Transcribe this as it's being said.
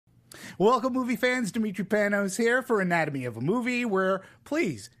Welcome, movie fans. Dimitri Panos here for Anatomy of a Movie, where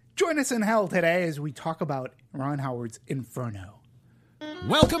please join us in hell today as we talk about Ron Howard's Inferno.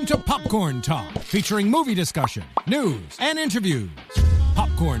 Welcome to Popcorn Talk, featuring movie discussion, news, and interviews.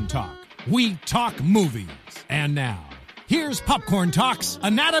 Popcorn Talk. We talk movies. And now, here's Popcorn Talk's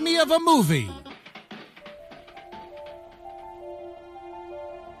Anatomy of a Movie.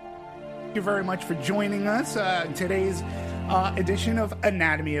 Thank you very much for joining us in today's edition of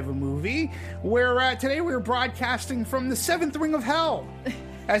Anatomy of a Movie, where today we're broadcasting from the seventh ring of hell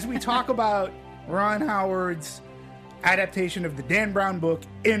as we talk about Ron Howard's adaptation of the Dan Brown book,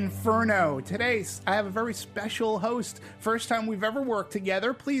 Inferno. Today, I have a very special host. First time we've ever worked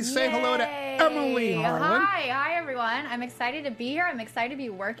together. Please say hello to Emily Harlan. Hi everyone. I'm excited to be here. I'm excited to be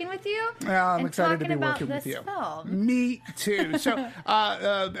working with you. I'm excited to be working with you. Film. Me too. So,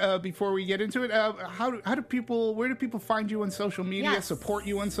 before we get into it, where do people find you on social media? Yes. Support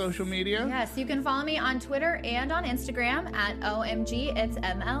you on social media? Yes, you can follow me on Twitter and on Instagram at OMG It's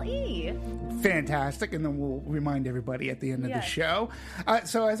MLE. Fantastic, and then we'll remind everybody at the end of the show.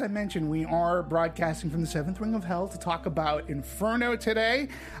 So as I mentioned, we are broadcasting from the seventh ring of hell to talk about Inferno today.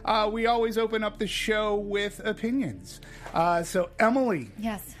 We always open up the show with opinions. So Emily,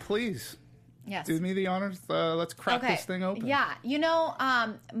 yes, please. Yes. Do me the honors. Let's crack this thing open. Yeah.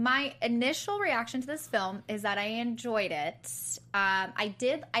 My initial reaction to this film is that I enjoyed it.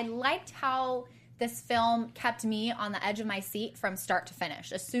 I liked how this film kept me on the edge of my seat from start to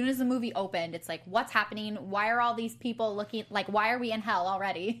finish. As soon as the movie opened, it's like, what's happening? Why are all these people looking like, why are we in hell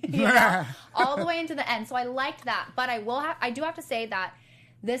already? All the way into the end. So I liked that. But I do have to say that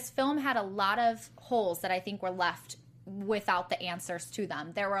this film had a lot of holes that I think were left without the answers to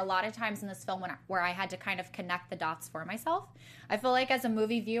them. There were a lot of times in this film where I had to kind of connect the dots for myself. I feel like as a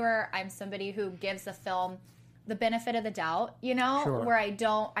movie viewer, I'm somebody who gives a film the benefit of the doubt, Sure. where I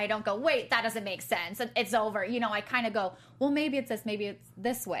don't go, wait, that doesn't make sense, it's over. I kind of go, well, maybe it's this, maybe it's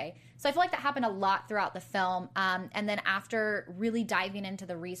this way. So I feel like that happened a lot throughout the film. And then after really diving into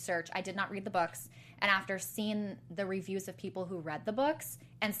the research, I did not read the books. And after seeing the reviews of people who read the books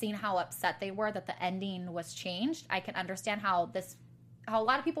and seeing how upset they were that the ending was changed, I can understand how a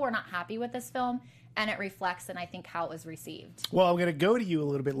lot of people were not happy with this film. And it reflects, and I think, how it was received. Well, I'm going to go to you a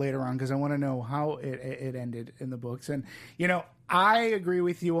little bit later on because I want to know how it ended in the books. And, I agree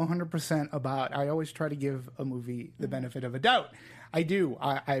with you 100% about, I always try to give a movie the benefit of a doubt. I do.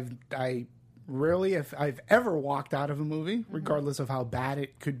 I rarely, if I've ever walked out of a movie, regardless of how bad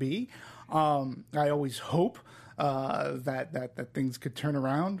it could be. I always hope that things could turn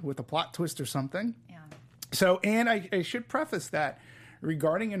around with a plot twist or something. Yeah. So, and I should preface that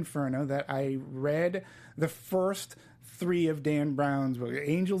regarding Inferno, that I read the first three of Dan Brown's books,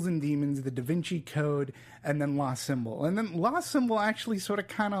 Angels and Demons, The Da Vinci Code, and then Lost Symbol. And then Lost Symbol actually sort of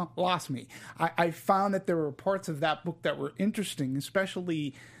kind of lost me. I found that there were parts of that book that were interesting,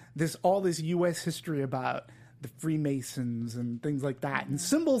 especially all this U.S. history about the Freemasons and things like that, and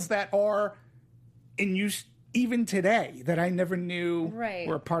symbols that are in use even today that I never knew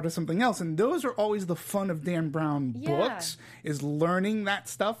were a part of something else. And those are always the fun of Dan Brown books, is learning that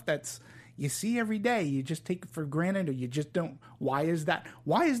stuff that's you see every day. You just take it for granted, or you just don't. Why is that?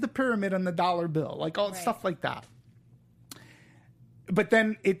 Why is the pyramid on the dollar bill? Like all stuff like that. But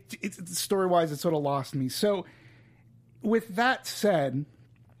then it's story-wise, it sort of lost me. So with that said,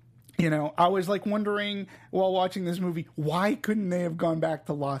 I was like wondering while watching this movie, why couldn't they have gone back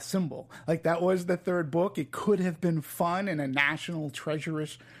to Lost Symbol? Like, that was the third book. It could have been fun in a national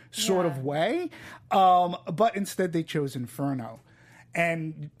treasure-ish sort of way. But instead they chose Inferno.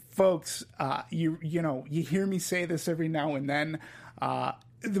 And folks, you hear me say this every now and then,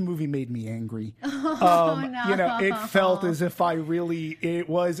 the movie made me angry. No. It felt as if it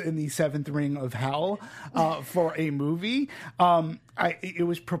was in the seventh ring of hell for a movie. It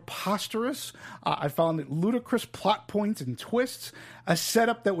was preposterous. I found it ludicrous plot points and twists, a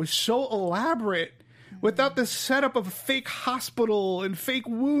setup that was so elaborate without the setup of a fake hospital and fake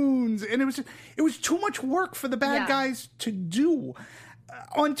wounds. And it was too much work for the bad guys to do.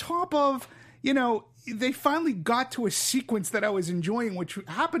 On top of, they finally got to a sequence that I was enjoying, which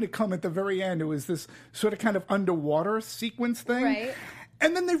happened to come at the very end. It was this sort of kind of underwater sequence thing. Right.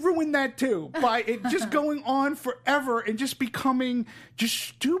 And then they ruined that too by it just going on forever and just becoming just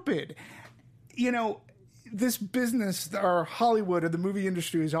stupid. This business, or Hollywood or the movie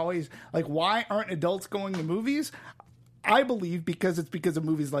industry, is always like, why aren't adults going to movies? I believe because of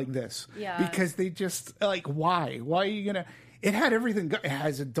movies like this. Yeah. Because they just, like, why? Why are you going to... It had everything. It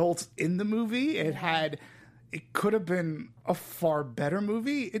has adults in the movie. It could have been a far better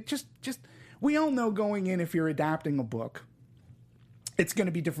movie. It just we all know going in, if you're adapting a book, it's going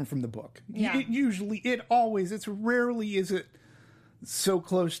to be different from the book. Yeah. It's rarely is it so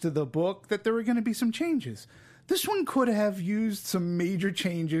close to the book that there are going to be some changes. This one could have used some major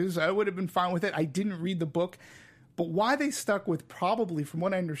changes. I would have been fine with it. I didn't read the book, but why they stuck with probably, from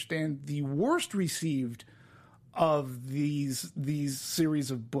what I understand, the worst received of these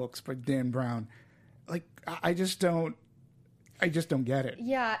series of books by Dan Brown, like I just don't get it.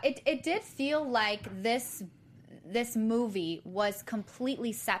 Yeah, it did feel like this movie was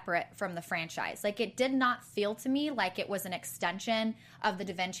completely separate from the franchise. Like, it did not feel to me like it was an extension of the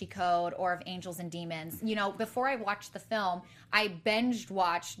Da Vinci Code or of Angels and Demons. You know, before I watched the film, I binged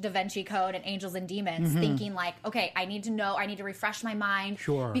watched Da Vinci Code and Angels and Demons, thinking like, okay, I need to refresh my mind,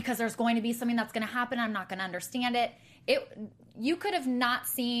 because there's going to be something that's going to happen. I'm not going to understand it. You could have not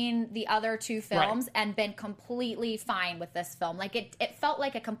seen the other two films and been completely fine with this film. Like, it felt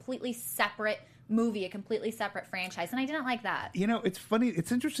like a completely separate movie, a completely separate franchise, and I didn't like that. You know, it's funny. It's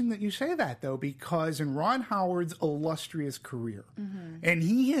interesting that you say that, though, because in Ron Howard's illustrious career, and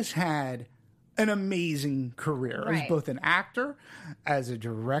he has had an amazing career as both an actor, as a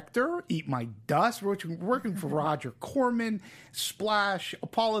director, Eat My Dust, working for Roger Corman, Splash,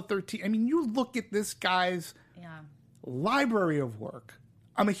 Apollo 13. I mean, you look at this guy's library of work.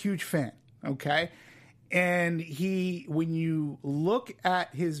 I'm a huge fan, okay? And when you look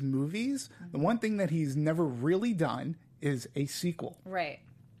at his movies, the one thing that he's never really done is a sequel. Right.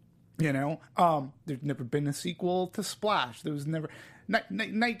 You know, there's never been a sequel to Splash. There was never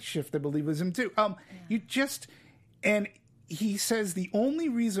Night Shift, I believe, was him too. And he says the only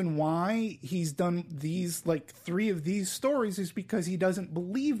reason why he's done these, like 3 of these stories, is because he doesn't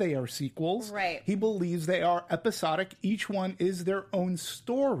believe they are sequels. Right. He believes they are episodic. Each one is their own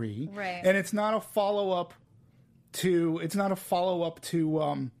story. Right. And it's not a follow-up to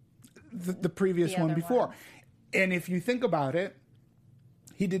the previous one before. One. And if you think about it,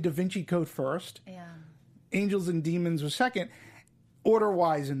 he did Da Vinci Code first. Yeah. Angels and Demons was second.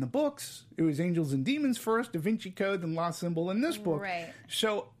 Order-wise in the books, it was Angels and Demons first, Da Vinci Code, then Lost Symbol in this book. Right.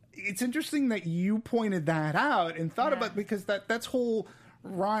 So it's interesting that you pointed that out and thought about, because that's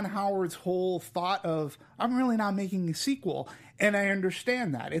Ron Howard's whole thought of, I'm really not making a sequel. And I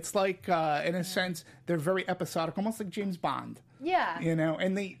understand that. It's like, in a sense, they're very episodic, almost like James Bond. Yeah. You know,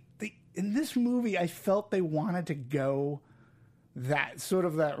 and they in this movie, I felt they wanted to go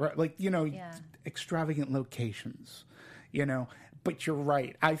extravagant locations, you know. But you're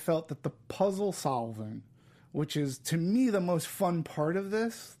right. I felt that the puzzle solving, which is to me the most fun part of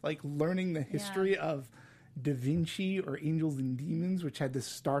this, like learning the history of Da Vinci or Angels and Demons, which had this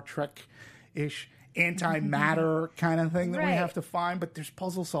Star Trek-ish antimatter kind of thing that we have to find, but there's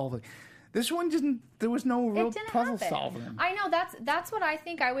puzzle solving. This one there was no real puzzle solving. I know, that's what I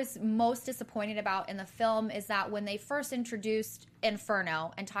think I was most disappointed about in the film, is that when they first introduced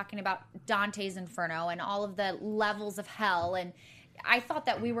Inferno and talking about Dante's Inferno and all of the levels of hell, and I thought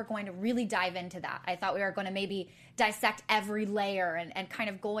that we were going to really dive into that. I thought we were going to maybe dissect every layer and kind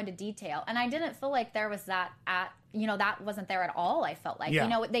of go into detail. And I didn't feel like there was that that wasn't there at all, I felt like. You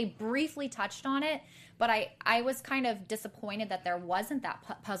know, they briefly touched on it, but I was kind of disappointed that there wasn't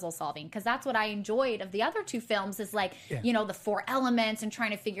that puzzle solving, because that's what I enjoyed of the other two films, is like, the 4 elements and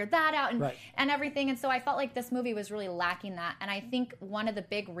trying to figure that out and everything. And so I felt like this movie was really lacking that. And I think one of the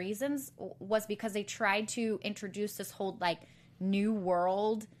big reasons was because they tried to introduce this whole like new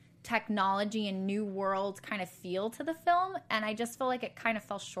world technology and new world kind of feel to the film, and I just feel like it kind of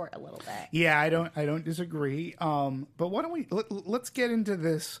fell short a little bit. Yeah, I don't disagree. But why don't let's get into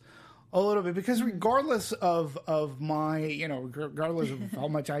this a little bit, because regardless of regardless of how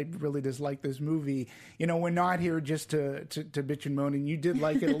much I really dislike this movie, we're not here just to bitch and moan, and you did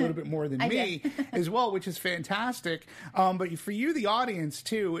like it a little bit more than me as well, which is fantastic. But for you, the audience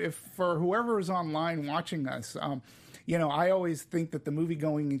too, for whoever is online watching us, I always think that the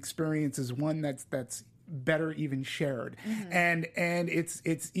movie-going experience is one that's better even shared. And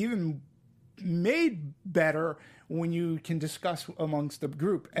it's even made better when you can discuss amongst the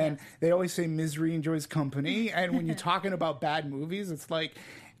group. And they always say misery enjoys company. And when you're talking about bad movies, it's like,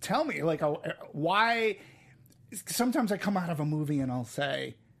 tell me, like, why? Sometimes I come out of a movie and I'll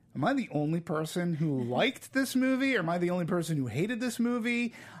say, am I the only person who liked this movie? Or am I the only person who hated this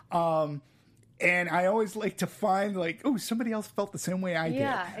movie? And I always like to find, like, oh, somebody else felt the same way I did.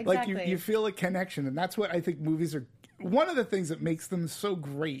 Yeah, exactly. Like, you feel a connection. And that's what I think movies are, one of the things that makes them so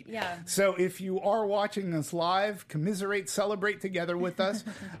great. Yeah. So if you are watching us live, commiserate, celebrate together with us.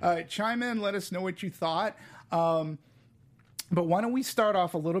 Chime in, let us know what you thought. But why don't we start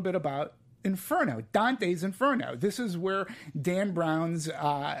off a little bit about Inferno, Dante's Inferno. This is where Dan Brown's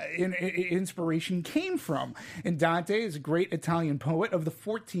inspiration came from. And Dante is a great Italian poet of the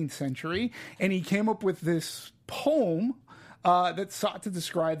 14th century, and he came up with this poem that sought to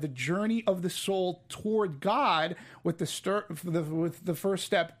describe the journey of the soul toward God, with the first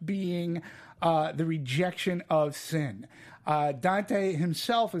step being the rejection of sin. Dante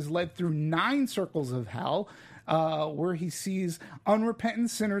himself is led through 9 circles of hell, where he sees unrepentant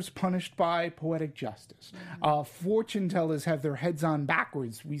sinners punished by poetic justice. Fortune tellers have their heads on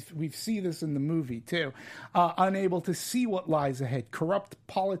backwards. We see this in the movie, too. Unable to see what lies ahead. Corrupt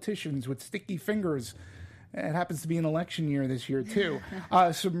politicians with sticky fingers. It happens to be an election year this year, too.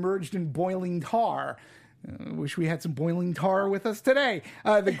 Submerged in boiling tar. Wish we had some boiling tar with us today.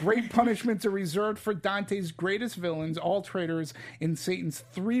 The great punishments are reserved for Dante's greatest villains, all traitors in Satan's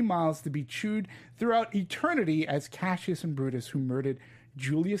 3 miles to be chewed throughout eternity as Cassius and Brutus, who murdered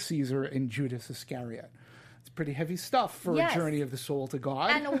Julius Caesar and Judas Iscariot. It's pretty heavy stuff for a journey of the soul to God.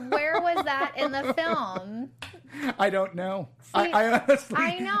 And where was that in the film? I don't know. See, I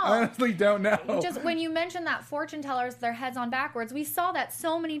honestly don't know. Just when you mentioned that fortune tellers, their heads on backwards, we saw that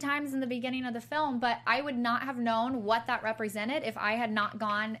so many times in the beginning of the film, but I would not have known what that represented if I had not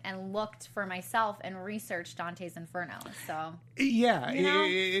gone and looked for myself and researched Dante's Inferno. So yeah,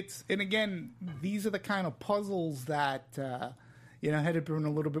 it's, and again, these are the kind of puzzles that had it been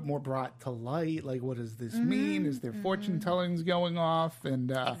a little bit more brought to light. Like, what does this mean? Is there fortune tellings going off?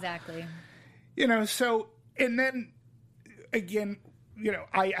 And exactly. So, and then again,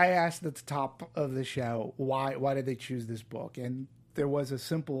 I asked at the top of the show, why did they choose this book? And there was a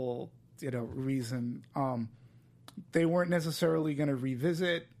simple, reason. They weren't necessarily going to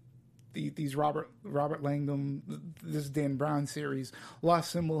revisit these Robert Langdon, this Dan Brown series. Lost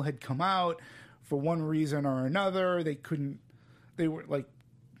Symbol had come out for one reason or another. They were like,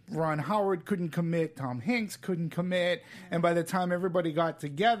 Ron Howard couldn't commit, Tom Hanks couldn't commit, and by the time everybody got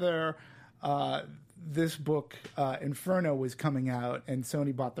together, this book, Inferno, was coming out, and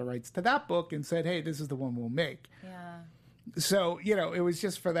Sony bought the rights to that book and said, hey, this is the one we'll make. Yeah. So, it was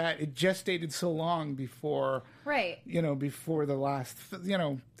just for that. It gestated so long before, right? Before the last,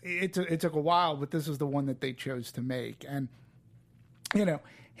 it took a while, but this was the one that they chose to make. And,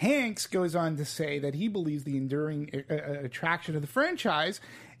 Hanks goes on to say that he believes the enduring attraction of the franchise.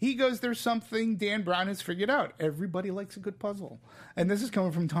 He goes, there's something Dan Brown has figured out. Everybody likes a good puzzle. And this is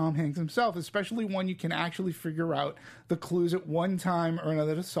coming from Tom Hanks himself, especially one you can actually figure out the clues at one time or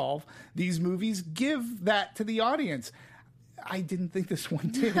another to solve. These movies give that to the audience. I didn't think this one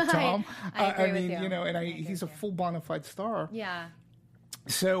did, Tom. I agree with you. And he's a full bona fide star. Yeah.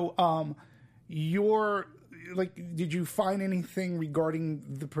 So, did you find anything regarding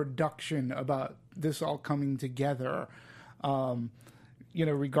the production about this all coming together?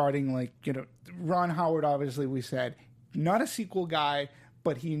 Regarding Ron Howard, obviously we said, not a sequel guy,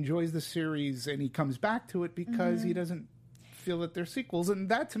 but he enjoys the series and he comes back to it because he doesn't feel that they're sequels. And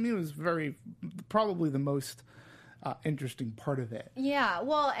that to me was probably the most interesting part of it. Yeah,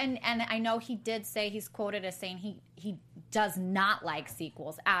 well, and I know he did say, he's quoted as saying he does not like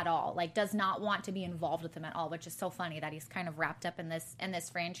sequels at all, like does not want to be involved with them at all, which is so funny that he's kind of wrapped up in this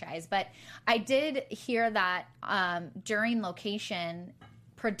franchise. But I did hear that during location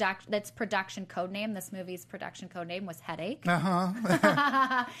production code name, this movie's production code name was Headache. So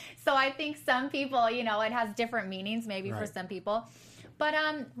I think some people, it has different meanings maybe for some people. But,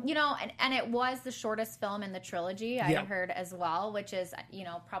 and it was the shortest film in the trilogy, I heard as well, which is,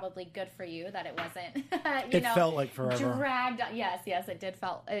 probably good for you that it wasn't, it felt like forever. Dragged. Yes,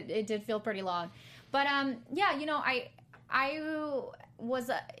 it did feel pretty long. But,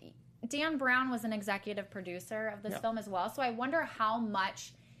 Dan Brown was an executive producer of this film as well. So I wonder how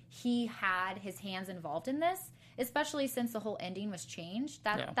much he had his hands involved in this, especially since the whole ending was changed.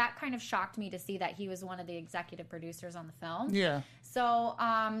 That kind of shocked me to see that he was one of the executive producers on the film. Yeah. So,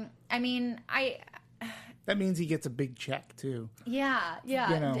 that means he gets a big check too. Yeah.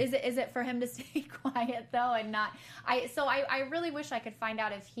 Is it for him to stay quiet though and not? I really wish I could find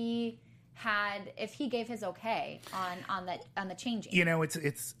out if he gave his okay on the changing.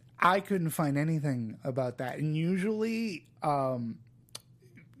 It's I couldn't find anything about that, and usually when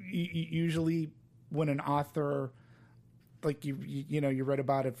an author, like you read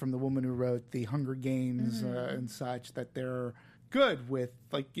about it from the woman who wrote the Hunger Games and such, that they're good with,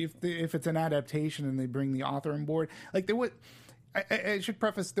 like, if it's an adaptation and they bring the author on board. Like I should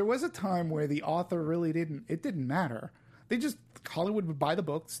preface, there was a time where the author really didn't matter. They just, Hollywood would buy the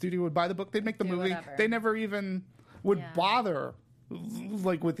book, the studio would buy the book, they'd make the movie. Whatever. They never even would bother,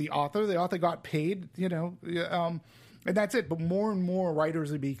 like, with the author. The author got paid, and that's it. But more and more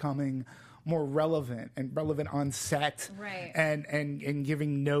writers are becoming more relevant on set, Right. and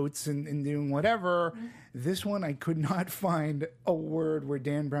giving notes and doing whatever. This one, I could not find a word where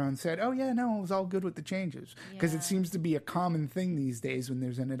Dan Brown said, "Oh yeah, no, it was all good with the changes," because it seems to be a common thing these days when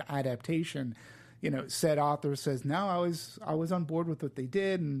there's an adaptation. Said author says, "No, I was on board with what they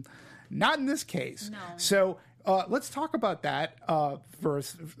did," and not in this case. No. So let's talk about that for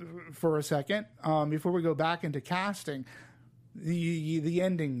a second before we go back into casting. The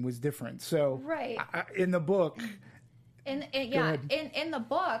ending was different. So Right. In the book, In ahead. the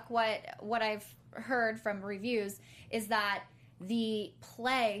book, what I've heard from reviews is that the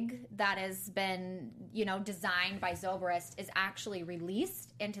plague that has been designed by Zobrist is actually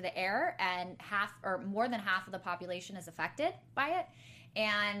released into the air, and half or more than half of the population is affected by it,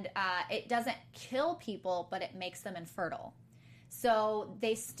 and it doesn't kill people, but it makes them infertile. So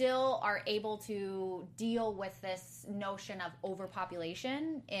they still are able to deal with this notion of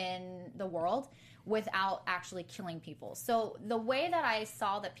overpopulation in the world without actually killing people. So the way that I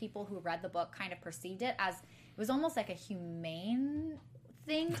saw that people who read the book kind of perceived it as, it was almost like a humane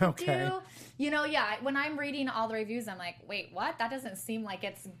thing to do. When I'm reading all the reviews, I'm like, wait, what? That doesn't seem like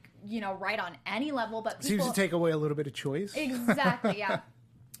it's, right on any level. But people, seems to take away a little bit of choice. Exactly, yeah.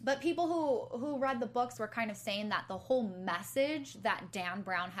 But people who read the books were kind of saying that the whole message that Dan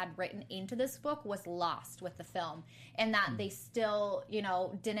Brown had written into this book was lost with the film, and that they still,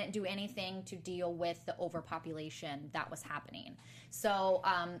 didn't do anything to deal with the overpopulation that was happening. So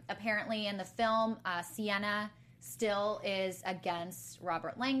apparently in the film, Sienna still is against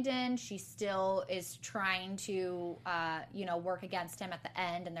Robert Langdon. She still is trying to, work against him at the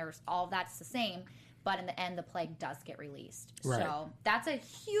end, and there's all that's the same. But in the end, the plague does get released. Right. So that's a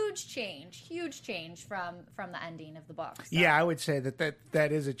huge change from the ending of the book. So. Yeah, I would say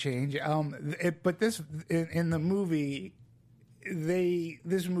that is a change. But this in the movie,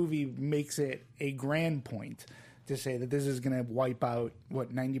 this movie makes it a grand point to say that this is going to wipe out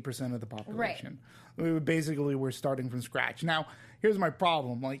 90% of the population. Right. Basically, we're starting from scratch. Now, here's my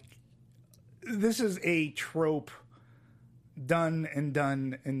problem. Like, this is a trope done and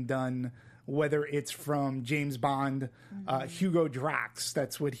done and done. Whether it's from James Bond, Hugo Drax,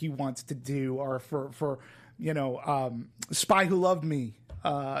 that's what he wants to do, or for Spy Who Loved Me.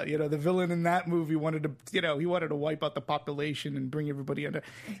 The villain in that movie wanted to, he wanted to wipe out the population and bring everybody under.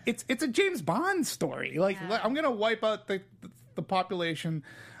 It's a James Bond story. Like, I'm going to wipe out the population,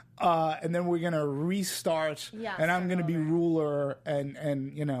 and then we're going to restart, and I'm going to be ruler, and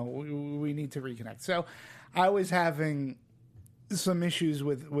we need to reconnect. So I was having some issues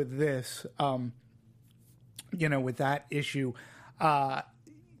with this, with that issue. To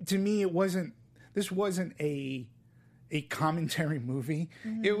me, this wasn't a commentary movie.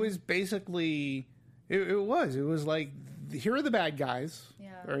 Mm-hmm. It was basically, it was like, here are the bad guys,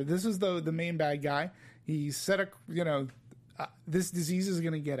 or this is the main bad guy. He said, this disease is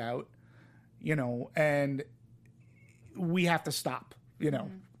going to get out, and we have to stop,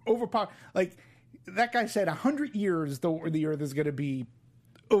 like, that guy said 100 years the earth is going to be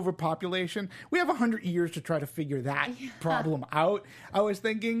overpopulation. We have 100 years to try to figure that problem out. I was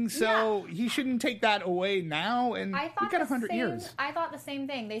thinking, he shouldn't take that away now, and we got 100 years. I thought the same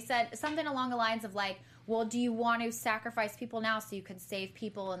thing. They said something along the lines of like, well, do you want to sacrifice people now so you can save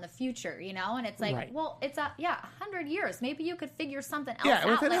people in the future, And it's like, well, it's 100 years. Maybe you could figure something else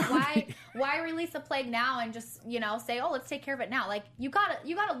out. Like, why release a plague now and just, say, oh, let's take care of it now? Like, you got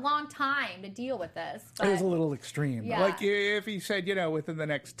a long time to deal with this. But, it was a little extreme. Yeah. Like, if he said, within the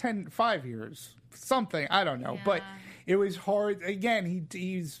next 5 years, something, I don't know. Yeah. But it was hard. Again,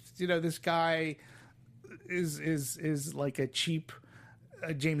 he's, this guy is like a cheap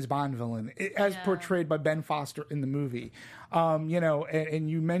James Bond villain, as portrayed by Ben Foster in the movie.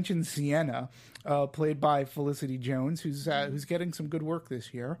 And you mentioned Sienna, played by Felicity Jones, who's getting some good work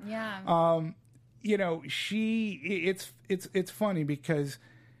this year. Yeah. It's funny because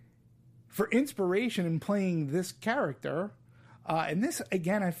for inspiration in playing this character, and this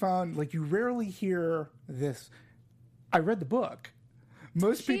again, I found like you rarely hear this. I read the book.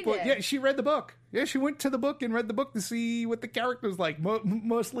 Most people, she read the book. Yeah, she went to the book and read the book to see what the character's like.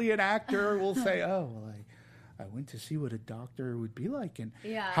 Mostly an actor will say, oh, well, I went to see what a doctor would be like and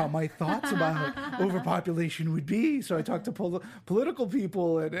how my thoughts about overpopulation would be. So I talked to political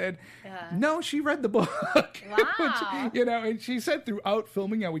people, and no, she read the book. Wow. Which, and she said throughout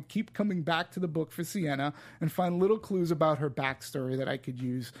filming, I would keep coming back to the book for Sienna and find little clues about her backstory that I could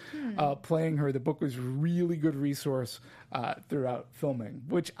use playing her. The book was a really good resource throughout filming,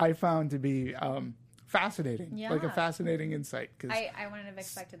 which I found to be fascinating. Yeah. Like a fascinating insight. I wouldn't have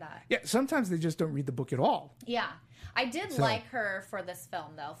expected that. Yeah, sometimes they just don't read the book at all. Yeah. I did like her for this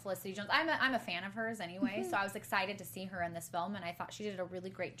film, though, Felicity Jones. I'm a fan of hers anyway, so I was excited to see her in this film, and I thought she did a really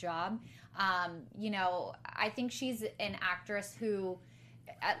great job. I think she's an actress who,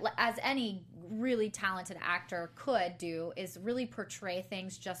 as any really talented actor could do, is really portray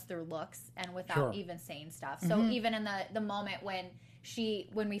things just through looks and without even saying stuff. So even in the moment when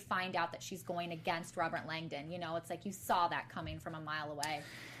we find out that she's going against Robert Langdon, it's like you saw that coming from a mile away.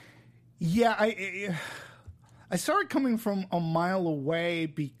 Yeah, I saw it coming from a mile away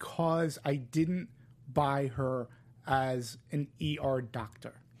because I didn't buy her as an ER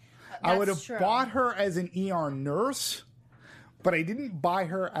doctor. I would have bought her as an ER nurse, but I didn't buy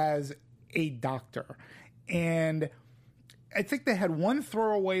her as a doctor. And I think they had one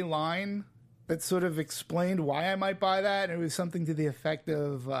throwaway line that sort of explained why I might buy that. It was something to the effect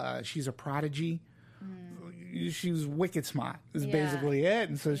of she's a prodigy. She was wicked smart is basically it.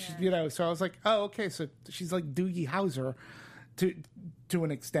 And so, she, so I was like, oh, okay. So she's like Doogie Howser to an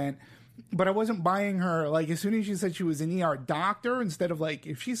extent. But I wasn't buying her. Like, as soon as she said she was an ER doctor, instead of like,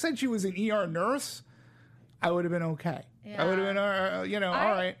 if she said she was an ER nurse, I would have been okay. Yeah. I would have been, all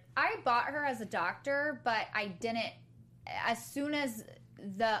right. I bought her as a doctor, but I didn't. As soon as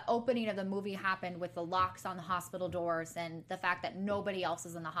the opening of the movie happened with the locks on the hospital doors and the fact that nobody else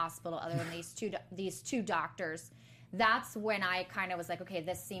is in the hospital other than these two doctors, that's when I kind of was like, okay,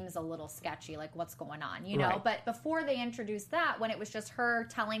 this seems a little sketchy. Like, what's going on, you know? Right. But before they introduced that, when it was just her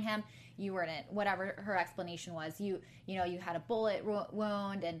telling him you were in it, whatever her explanation was, you had a bullet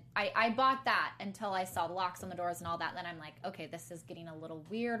wound, and I bought that until I saw the locks on the doors and all that. And then I'm like, okay, this is getting a little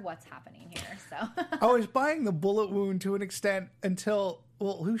weird. What's happening here? So I was buying the bullet wound to an extent until,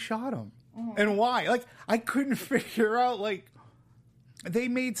 well, who shot him and why? Like, I couldn't figure out. Like, they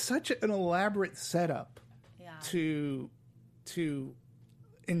made such an elaborate setup to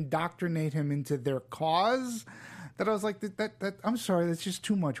indoctrinate him into their cause that I was like, that I'm sorry, that's just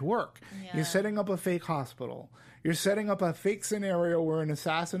too much work. Yeah. You're setting up a fake hospital. You're setting up a fake scenario where an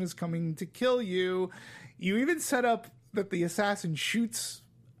assassin is coming to kill you. You even set up that the assassin shoots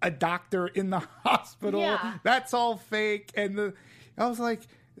a doctor in the hospital. Yeah. That's all fake. And I was like,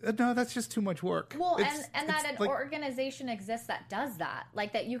 no, that's just too much work. Well, and that an organization exists that does that.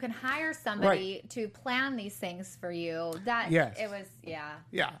 Like, that you can hire somebody to plan these things for you. That it was, yeah.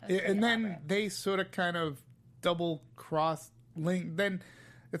 Yeah. And then they sort of kind of double cross link. Then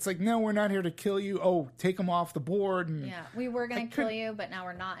it's like, no, we're not here to kill you. Oh, take them off the board. And we were going to kill you, but now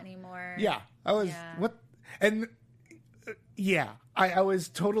we're not anymore. Yeah. I was, what? And I was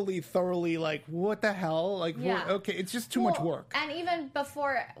thoroughly like, what the hell? Like, okay, it's just too much work. And even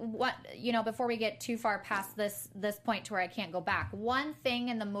before before we get too far past this point to where I can't go back, one thing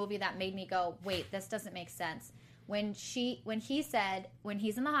in the movie that made me go, wait, this doesn't make sense. When he's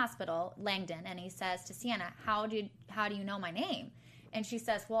in the hospital, Langdon, and he says to Sienna, how do you know my name? And she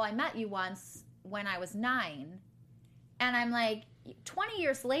says, well, I met you once when I was 9. And I'm like, 20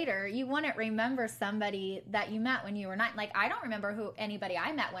 years later, you wouldn't remember somebody that you met when you were 9. Like, I don't remember anybody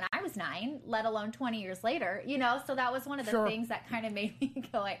I met when I was 9, let alone 20 years later, So that was one of the things that kind of made me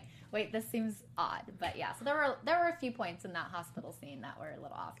go like, wait, this seems odd. But yeah, so there were a few points in that hospital scene that were a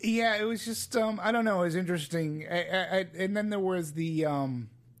little off. Yeah, it was just, I don't know, it was interesting. And then there was the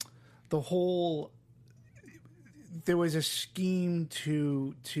whole, there was a scheme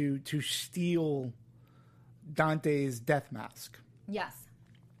to steal Dante's death mask. Yes.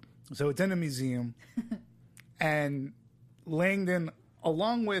 So it's in a museum, and Langdon,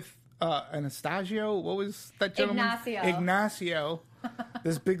 along with Anastasio, what was that gentleman? Ignacio,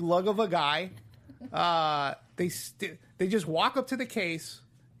 this big lug of a guy. They just walk up to the case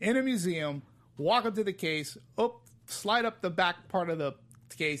in a museum, slide up the back part of the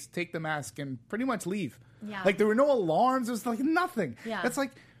case, take the mask, and pretty much leave. Yeah. Like, there were no alarms. There was like nothing. Yeah. That's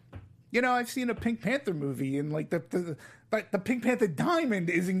like, I've seen a Pink Panther movie, and like the Pink Panther diamond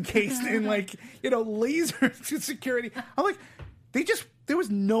is encased in laser security. I'm like, there was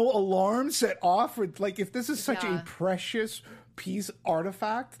no alarm set off. Or, like, if this is such a precious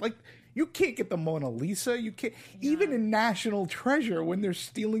artifact, like, you can't get the Mona Lisa. You can't even in National Treasure when they're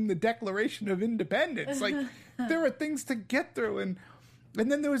stealing the Declaration of Independence. Like, there are things to get through, and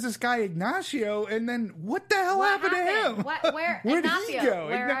then there was this guy Ignacio, and then what the hell happened to him? Where'd he go?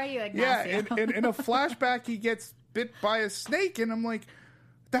 Where are you, Ignacio? Yeah, in a flashback, he gets bit by a snake, and I'm like,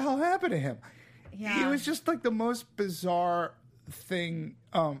 what the hell happened to him? Yeah. It was just like the most bizarre thing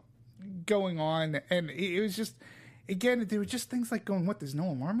going on, and it was just, again, there were just things like going, what, there's no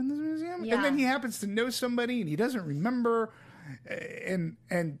alarm in this museum? Yeah. And then he happens to know somebody, and he doesn't remember, and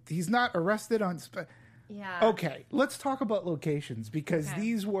he's not arrested on... Yeah. Okay, let's talk about locations, because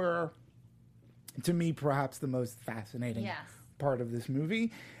these were, to me, perhaps the most fascinating part of this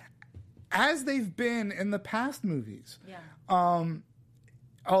movie, as they've been in the past movies. Yeah.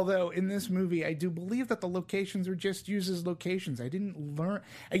 Although in this movie, I do believe that the locations are just used as locations. I didn't learn.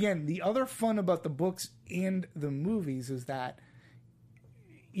 Again, the other fun about the books and the movies is that,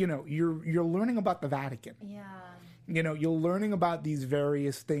 you know, you're learning about the Vatican. Yeah. You know, you're learning about these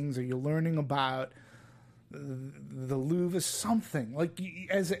various things, or you're learning about the Louvre, something like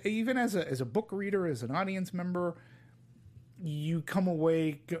even as a book reader, as an audience member, you come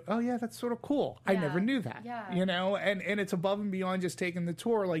away, oh yeah, that's sort of cool. I never knew that. Yeah. You know, and it's above and beyond just taking the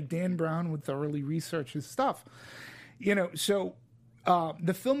tour. Like Dan Brown would thoroughly research his stuff. You know, so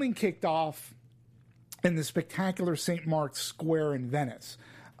the filming kicked off in the spectacular St. Mark's Square in Venice.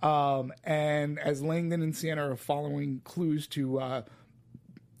 And as Langdon and Sienna are following clues to, I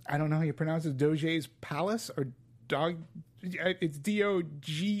don't know how you pronounce it, Doge's Palace, or it's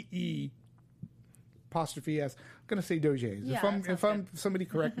Doge apostrophe S. I'm going to say Doge's. Yeah, if somebody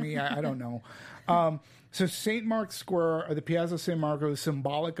correct me, I don't know. So St. Mark's Square, or the Piazza San Marco, is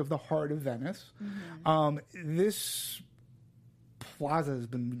symbolic of the heart of Venice. This plaza has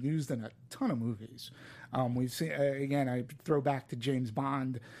been used in a ton of movies. We've seen, again, I throw back to James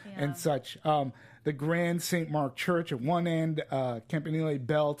Bond and such. The Grand St. Mark Church at one end, Campanile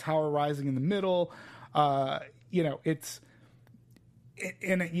Bell Tower rising in the middle. You know, it's...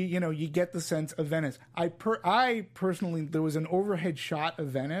 And you know, you get the sense of Venice. I personally, there was an overhead shot of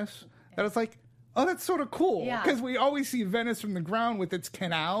Venice that was like, oh, that's sort of cool, because we always see Venice from the ground with its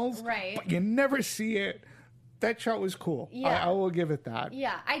canals, right? But you never see it. That shot was cool. I will give it that.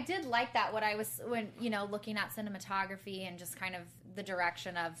 Yeah, I did like that. When you know, looking at cinematography and just kind of the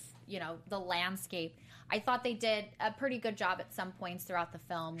direction of, you know, the landscape, I thought they did a pretty good job at some points throughout the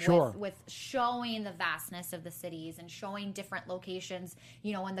film with showing the vastness of the cities and showing different locations,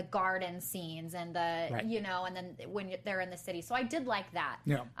 you know, in the garden scenes and the, you know, and then when they're in the city. So I did like that.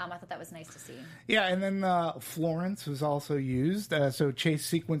 Yeah. I thought that was nice to see. Yeah, and then Florence was also used. So chase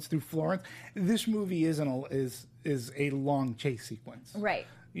sequence through Florence. This movie is a long chase sequence. Right.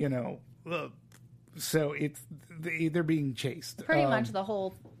 You know, so they're being chased. Pretty much the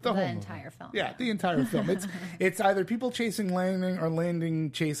entire film. Yeah, the entire film. It's either people chasing Landing or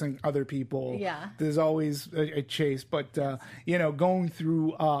Landing chasing other people. Yeah. There's always a chase, but you know, going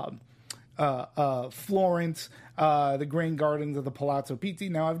through Florence, the Grand Gardens of the Palazzo Pitti.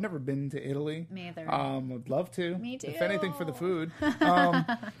 Now, I've never been to Italy. Me either. Would love to. Me too. If anything, for the food.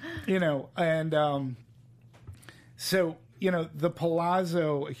 You know, and so, you know, the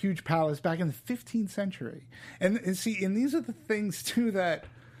Palazzo, a huge palace back in the 15th century. And see, and these are the things, too, that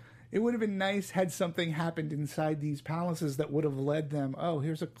it would have been nice had something happened inside these palaces that would have led them, oh,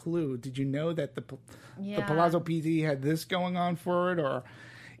 here's a clue. Did you know that the Palazzo Pitti had this going on for it? Or,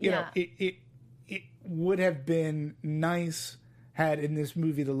 you know, it would have been nice had in this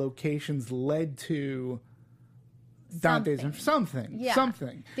movie the locations led to Dante's something.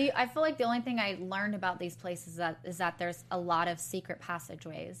 I feel like the only thing I learned about these places is that there's a lot of secret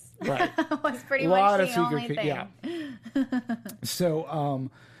passageways. Right, was pretty much the only thing. Yeah. So,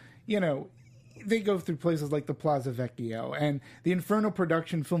 you know, they go through places like the Plaza Vecchio, and the Inferno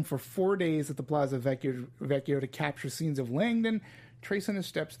production filmed for 4 days at the Plaza Vecchio to capture scenes of Langdon tracing his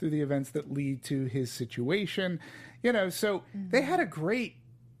steps through the events that lead to his situation. You know, so they had a great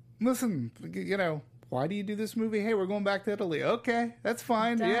listen. You know. Why do you do this movie? Hey, we're going back to Italy. Okay, that's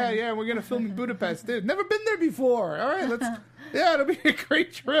fine. Done. Yeah, we're going to film in Budapest. Dude, never been there before. All right, it'll be a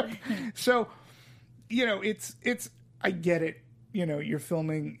great trip. So, you know, it's, I get it. You know, you're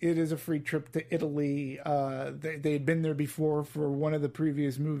filming, it is a free trip to Italy. They had been there before for one of the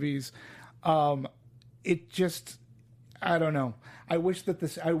previous movies. It just, I don't know. I wished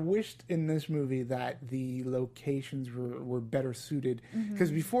in this movie that the locations were better suited,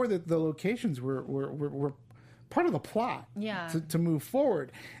 because before the locations were part of the plot to move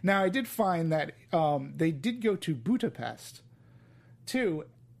forward. Now, I did find that they did go to Budapest too,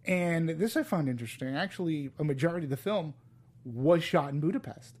 and this I found interesting. Actually, a majority of the film was shot in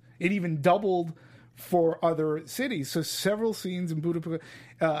Budapest. It even doubled for other cities. So several scenes in Budapest.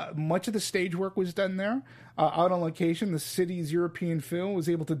 Much of the stage work was done there. Out on location, the city's European film was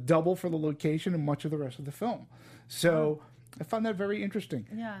able to double for the location and much of the rest of the film. So I found that very interesting.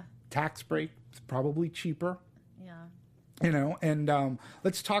 Yeah. Tax break, it's probably cheaper. Yeah. You know, and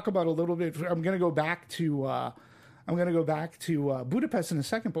let's talk about a little bit. I'm going to go back to Budapest in a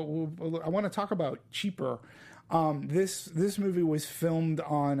second, but I want to talk about cheaper. This movie was filmed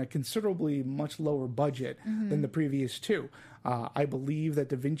on a considerably much lower budget than the previous two. I believe that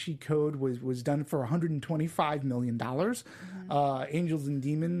Da Vinci Code was done for $125 million. Angels and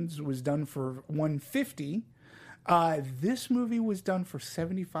Demons was done for $150. This movie was done for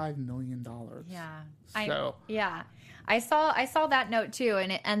 $75 million. Yeah. So I saw that note too,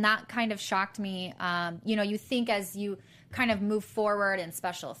 and that kind of shocked me. You think as you kind of move forward and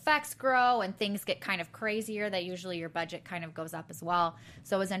special effects grow and things get kind of crazier, that usually your budget kind of goes up as well.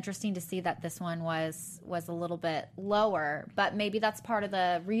 So it was interesting to see that this one was a little bit lower, but maybe that's part of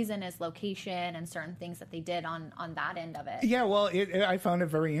the reason is location and certain things that they did on that end of it. Yeah, well, I found it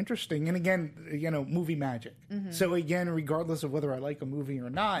very interesting. And again, movie magic. So again, regardless of whether I like a movie or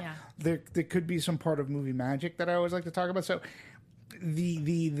not, there could be some part of movie magic that I always like to talk about. So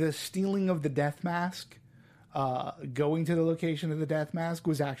the stealing of the death mask, going to the location of the death mask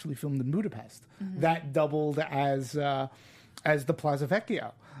was actually filmed in Budapest. That doubled as the Plaza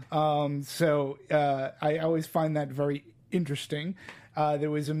Vecchio. So I always find that very interesting.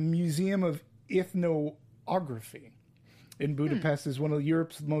 There was a museum of ethnography in Budapest. Is one of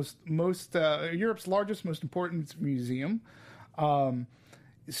Europe's Europe's largest, most important museum.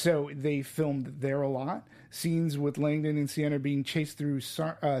 So they filmed there a lot. Scenes with Langdon and Sienna being chased through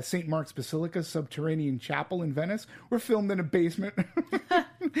St. Mark's Basilica's subterranean chapel in Venice were filmed in a basement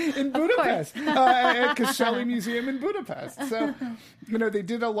in Budapest, at Caselli Museum in Budapest. So, they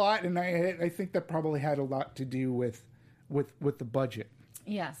did a lot, and I think that probably had a lot to do with the budget.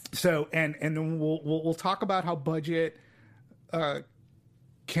 Yes. So, and then we'll talk about how budget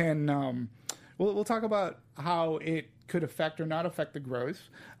can. We'll talk about how it could affect or not affect the gross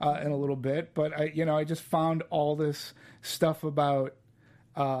in a little bit, but I just found all this stuff about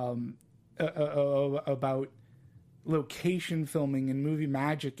location filming and movie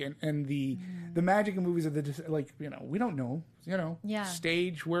magic and the magic in movies of we don't know,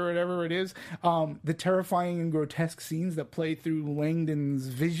 stage wherever it is, the terrifying and grotesque scenes that play through Langdon's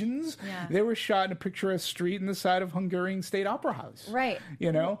visions. They were shot in a picturesque street in the side of Hungarian State Opera House, right?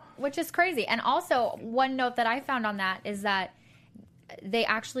 Which is crazy. And also one note that I found on that is that they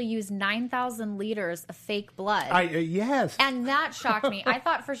actually used 9,000 liters of fake blood. Yes. And that shocked me. I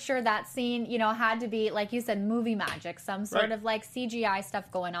thought for sure that scene, had to be, like you said, movie magic, some sort of like CGI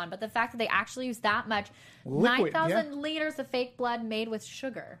stuff going on. But the fact that they actually used that much, 9,000 liters of fake blood made with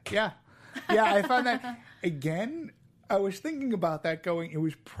sugar. Yeah. Yeah, I found that, again, I was thinking about that going, it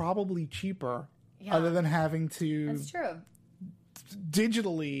was probably cheaper other than having to That's true.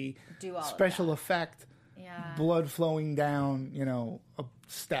 digitally do all special effect blood flowing down,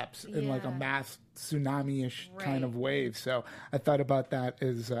 steps in like a mass tsunami-ish kind of wave. So I thought about that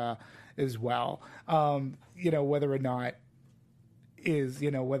as well. Whether or not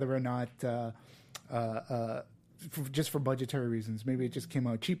just for budgetary reasons, maybe it just came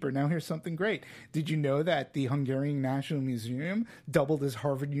out cheaper. Now here's something great. Did you know that the Hungarian National Museum doubled as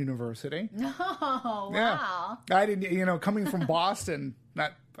Harvard University? Oh, wow. Yeah. I didn't, coming from Boston,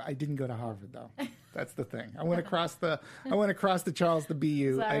 I didn't go to Harvard though. That's the thing. I went across the Charles the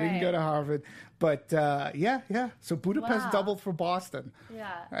BU. I didn't go to Harvard, but So Budapest doubled for Boston. Yeah,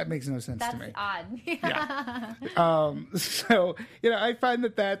 that makes no sense to me. That's odd. Yeah. So I find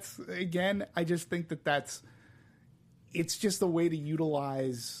that's again. I just think that's. It's just a way to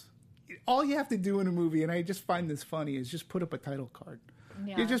utilize. All you have to do in a movie, and I just find this funny, is just put up a title card.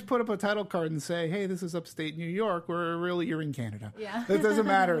 Yeah. You just put up a title card and say, hey, this is upstate New York, where really you're in Canada. Yeah. It doesn't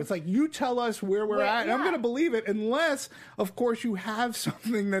matter. It's like, you tell us where we're at, and I'm going to believe it, unless, of course, you have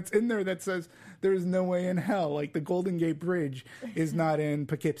something that's in there that says there's no way in hell. Like the Golden Gate Bridge is not in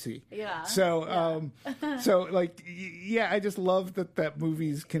Poughkeepsie. Yeah. So, I just love that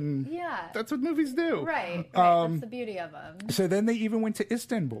movies can. Yeah. That's what movies do. Right. That's the beauty of them. So then they even went to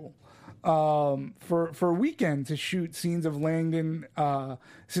Istanbul. For a weekend to shoot scenes of Langdon,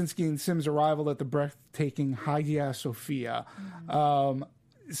 Sinski, and Sim's arrival at the breathtaking Hagia Sophia.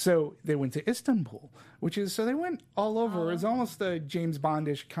 So they went to Istanbul, so they went all over. It was almost a James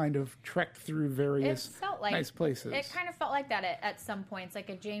Bondish kind of trek through various nice places. It kind of felt like that at some points, like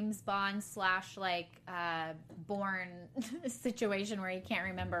a James Bond / Bourne situation where you can't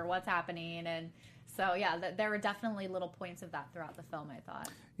remember what's happening. And so, there were definitely little points of that throughout the film, I thought.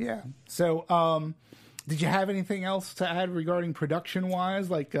 Yeah. So, did you have anything else to add regarding production-wise,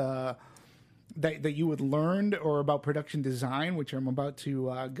 like that you had learned, or about production design, which I'm about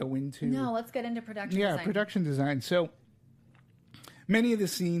to go into? No, let's get into production design. Yeah, production design. So, many of the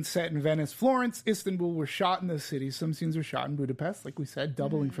scenes set in Venice, Florence, Istanbul were shot in those cities. Some scenes were shot in Budapest, like we said,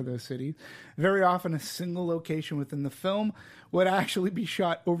 doubling for those cities. Very often, a single location within the film would actually be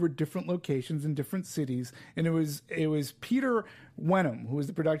shot over different locations in different cities. And it was Peter Wenham, who was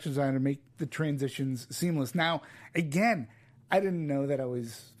the production designer, to make the transitions seamless. Now, again, I didn't know that I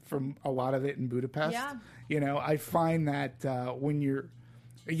was from a lot of it in Budapest. Yeah. You know, I find that when you're,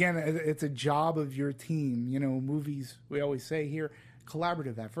 again, it's a job of your team. You know, movies, we always say here,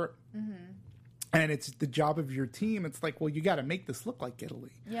 collaborative effort. And it's the job of your team. It's like, well, you got to make this look like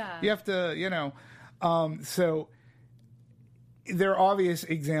Italy. Yeah. You have to, you know. So there are obvious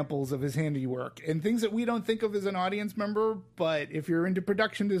examples of his handiwork and things that we don't think of as an audience member. But if you're into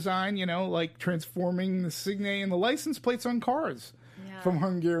production design, you know, like transforming the Signe and the license plates on cars from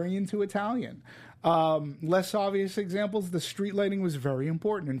Hungarian to Italian. Less obvious examples, the street lighting was very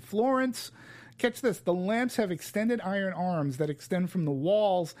important. In Florence, catch this, the lamps have extended iron arms that extend from the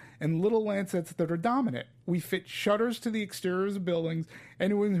walls and little lancets that are dominant. We fit shutters to the exteriors of buildings.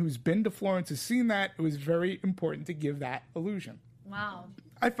 Anyone who's been to Florence has seen that. It was very important to give that illusion. Wow.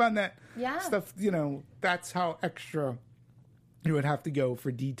 I found that stuff, you know, that's how extra you would have to go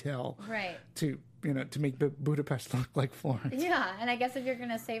for detail. Right. To, you know, to make Budapest look like Florence. Yeah, and I guess if you're going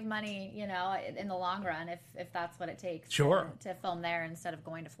to save money, you know, in the long run, if that's what it takes Sure. to film there instead of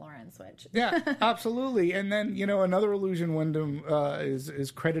going to Florence, which... Yeah, absolutely. And then, you know, another illusion Wyndham is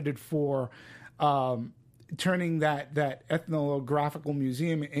credited for turning that ethnographical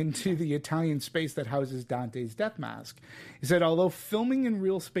museum into the Italian space that houses Dante's death mask. He said, although filming in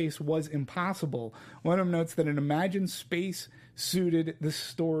real space was impossible, Wyndham notes that an imagined space suited the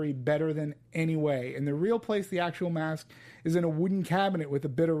story better than any way. In the real place, the actual mask is in a wooden cabinet with a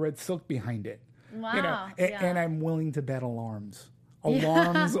bit of red silk behind it. Wow. You know, and I'm willing to bet alarms.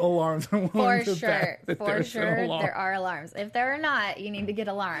 Alarms. I'm willing to bet that there's an alarm. There are alarms. If there are not, you need to get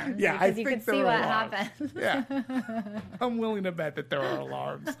alarms. Yeah, because I you think can see there what are alarms. happens. Yeah, I'm willing to bet that there are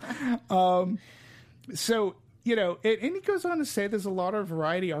alarms. So, you know, and he goes on to say there's a lot of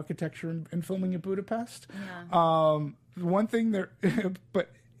variety architecture in filming in Budapest. Yeah. One thing there,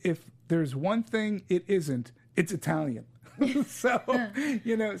 but if there's one thing it isn't, it's Italian. So,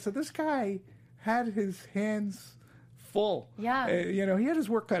 you know, so this guy had his hands full. Yeah. You know, he had his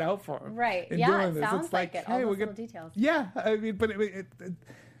work cut out for him. Right. in Yeah, doing it this. sounds It's like it. All hey, those we're little gonna- details. Yeah, I mean, but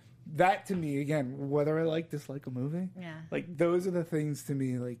that to me, again, whether I dislike a movie, Yeah. like those are the things to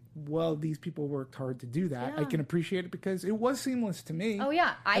me, like, well, these people worked hard to do that. I Yeah. can appreciate it because it was seamless to me. Oh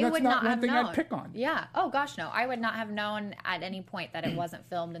yeah, I And that's would not not one have thing known. I'd pick on. Yeah. Oh gosh, no. I would not have known at any point that it wasn't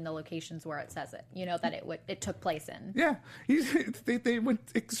filmed in the locations where it says it. You know that it took place in. Yeah, they went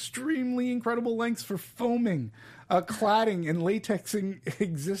extremely incredible lengths for foaming, cladding, and latexing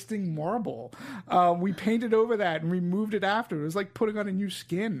existing marble. We painted over that and removed it after. It was like putting on a new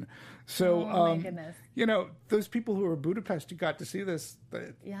skin. So, Oh, my goodness. you know, those people who were in Budapest who got to see this,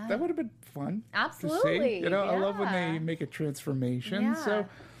 Yeah. that would have been fun. Absolutely, To see. You know, I love when yeah. they make a transformation. Yeah. So,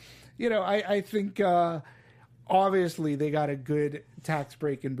 you know, I think obviously they got a good tax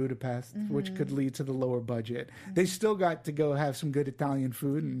break in Budapest, which could lead to the lower budget. They still got to go have some good Italian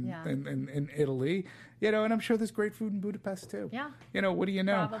food in Italy, you know, and I'm sure there's great food in Budapest too. Yeah. You know, what do you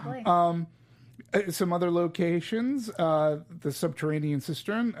know? Probably. Some other locations, the subterranean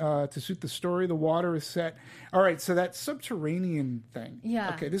cistern, to suit the story, the water is set. All right, so that subterranean thing.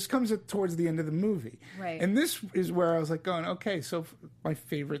 Yeah. Okay, this comes towards the end of the movie. Right. And this is where I was like going, okay, so my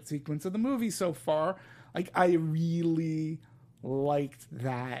favorite sequence of the movie so far, like I really liked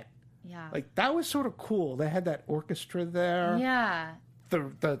that. Yeah. Like that was sort of cool. They had that orchestra there. Yeah.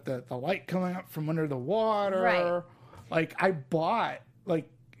 The light coming up from under the water. Right. Like I bought, like,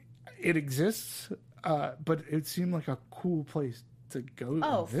 it exists, but it seemed like a cool place to go.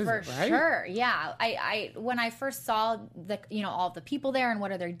 Oh, and visit, for right? sure. Yeah. I when I first saw all the people there and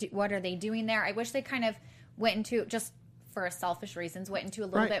what are they doing there, I wish they kind of went into, just for selfish reasons, went into a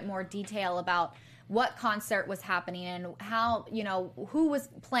little Right. bit more detail about what concert was happening and how, who was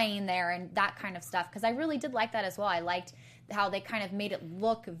playing there and that kind of stuff. Because I really did like that as well. I liked how they kind of made it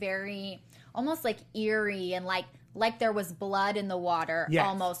look very, almost like eerie and like there was blood in the water, Yes.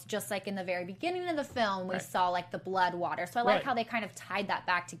 almost just like in the very beginning of the film, we Right. saw like the blood water. So I like Right. how they kind of tied that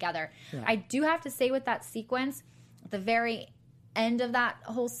back together. Yeah. I do have to say with that sequence, the very end of that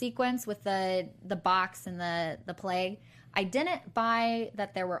whole sequence with the box and the plague, I didn't buy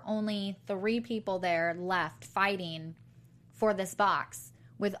that there were only 3 people there left fighting for this box.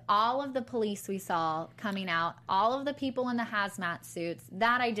 With all of the police we saw coming out, all of the people in the hazmat suits,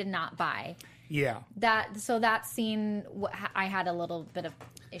 that I did not buy. Yeah. That scene, I had a little bit of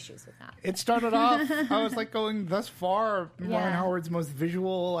issues with that. It started off, I was like going thus far, Ron Yeah. Howard's most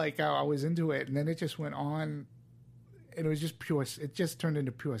visual, like I was into it. And then it just went on and it was just it just turned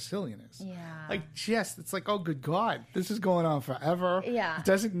into pure silliness. Yeah. Like it's like, oh good God, this is going on forever. Yeah. It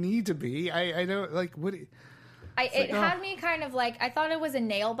doesn't need to be. I don't like what It had me kind of like, I thought it was a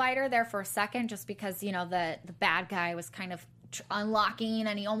nail biter there for a second, just because, the bad guy was kind of unlocking,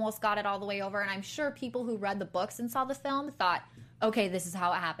 and he almost got it all the way over. And I'm sure people who read the books and saw the film thought, okay, this is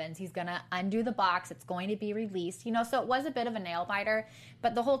how it happens. He's going to undo the box. It's going to be released. You know, so it was a bit of a nail biter.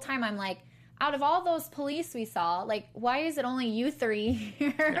 But the whole time I'm like, out of all those police we saw, like, why is it only you three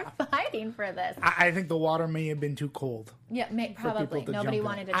here fighting for this? I think the water may have been too cold. Yeah, probably. Nobody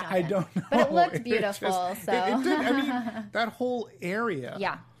wanted to jump I don't know. But it looked beautiful. It did. I mean, that whole area.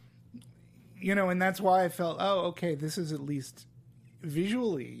 Yeah. You know, and that's why I felt, oh, okay, this is at least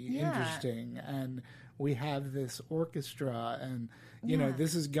visually interesting. And we have this orchestra and, you know,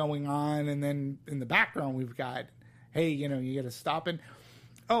 this is going on. And then in the background, we've got, hey, you know, you got to stop. And,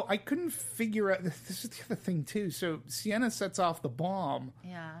 oh, I couldn't figure out, this is the other thing, too. So Sienna sets off the bomb.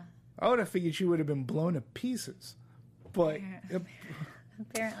 Yeah. I would have figured she would have been blown to pieces. But...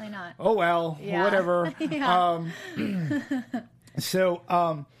 Apparently not. Oh, well, whatever.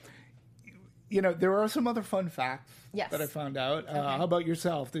 So, you know, there are some other fun facts that I found out. How about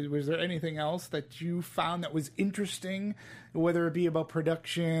yourself? Was there anything else that you found that was interesting, whether it be about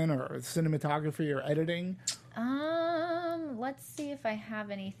production or cinematography or editing? Let's see if I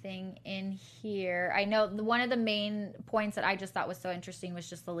have anything in here. I know one of the main points that I just thought was so interesting was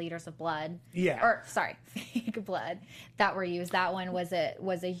just the liters of blood. Yeah. Or, sorry, fake blood that were used. That one was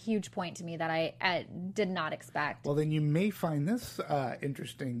a huge point to me that I did not expect. Well, then you may find this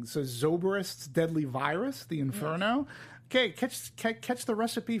interesting. So Zobrist's deadly virus, the Inferno. Okay, catch the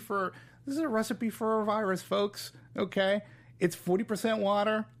recipe for... This is a recipe for a virus, folks. Okay? It's 40%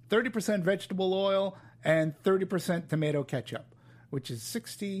 water, 30% vegetable oil, and 30% tomato ketchup, which is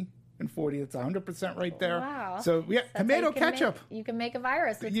 60 and 40. That's 100% right there. Wow. So, yeah, That's tomato ketchup. You can make a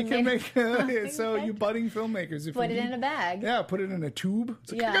virus with You tomato can make... So, you budding filmmakers... If put you it in a bag. Yeah, put it in a tube.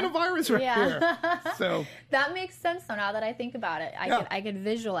 It's like, you got a virus right there. So... That makes sense, though, now that I think about it. I could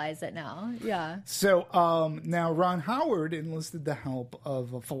visualize it now. Yeah. So, now Ron Howard enlisted the help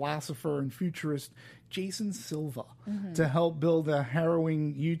of a philosopher and futurist, Jason Silva, to help build a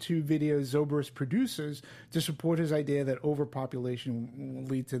harrowing YouTube video Zobrist produces to support his idea that overpopulation will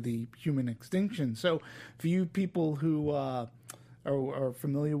lead to the human extinction. So, for you people who are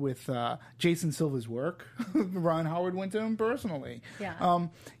familiar with Jason Silva's work, Ron Howard went to him personally. Yeah.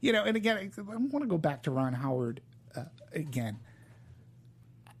 You know, and again, I want to go back to Ron Howard again.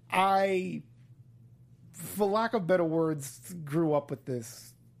 I, for lack of better words, grew up with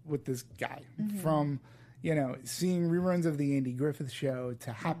this guy from, you know, seeing reruns of the Andy Griffith Show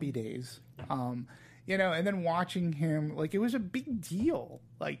to Happy Days, you know, and then watching him, like, it was a big deal.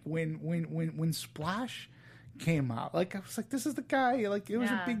 Like when Splash came out, like, I was like, this is the guy. Like, it was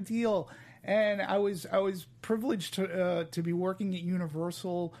a big deal. And I was privileged to be working at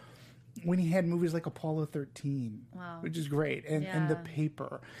Universal when he had movies like Apollo 13, which is great, and The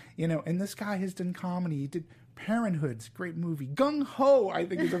Paper, you know. And this guy has done comedy. He did Parenthood's great movie. Gung Ho, I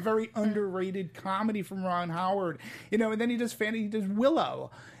think, is a very underrated comedy from Ron Howard, you know. And then he does Willow.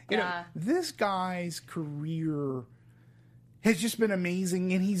 You know, this guy's career has just been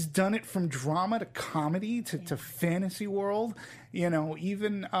amazing, and he's done it from drama to comedy to fantasy world, you know,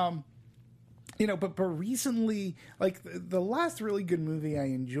 even. You know, but recently, like, the last really good movie I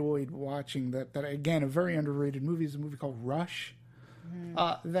enjoyed watching that again, a very underrated movie, is a movie called Rush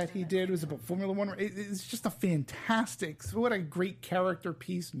that he did. It was about Formula One. It's just a fantastic, what a great character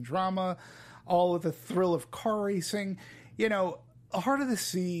piece and drama, all with the thrill of car racing. You know, Heart of the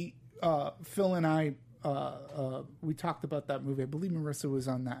Sea, Phil and I, we talked about that movie. I believe Marissa was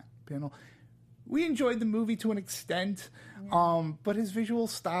on that panel. We enjoyed the movie to an extent, but his visual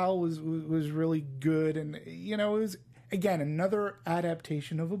style was really good, and you know, it was again another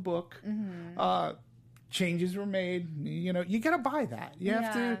adaptation of a book. Changes were made. You know, you got to buy that. You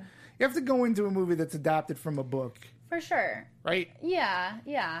have to go into a movie that's adapted from a book. For sure. Right? Yeah,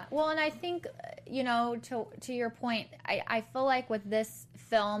 yeah. Well, and I think, you know, to your point, I feel like with this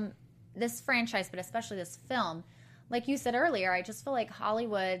film, this franchise, but especially this film, like you said earlier, I just feel like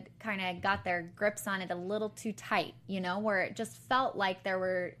Hollywood kind of got their grips on it a little too tight, you know, where it just felt like there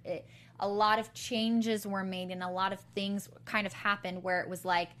were a lot of changes were made and a lot of things kind of happened where it was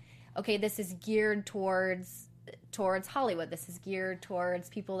like, okay, this is geared towards Hollywood. This is geared towards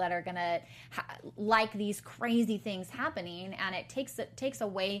people that are going to like these crazy things happening, and it takes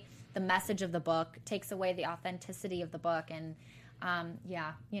away the message of the book, takes away the authenticity of the book, and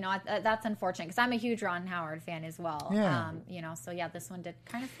you know, that's unfortunate because I'm a huge Ron Howard fan as well. Yeah. You know, so yeah, this one did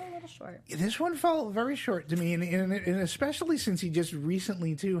kind of feel a little short. This one felt very short to me, and especially since he just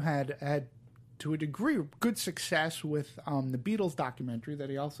recently too had to a degree good success with the Beatles documentary that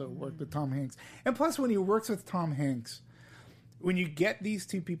he also worked with Tom Hanks. And plus, when he works with Tom Hanks, when you get these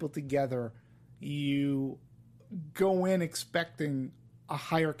two people together, you go in expecting a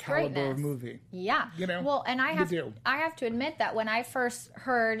higher caliber of Greatness. movie. Yeah. You know, well, and I you have do. I have to admit that when I first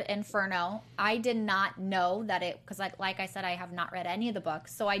heard Inferno, I did not know that it, because like I said, I have not read any of the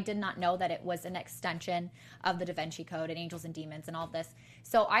books, so I did not know that it was an extension of the Da Vinci Code and Angels and Demons and all this.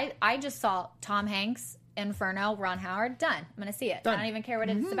 So I just saw Tom Hanks, Inferno, Ron Howard, done. I'm going to see it. Done. I don't even care what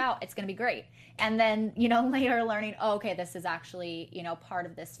it's about. It's going to be great. And then, later learning, oh, okay, this is actually, part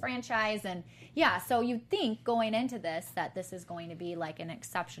of this franchise. And yeah, so you think going into this that this is going to be like an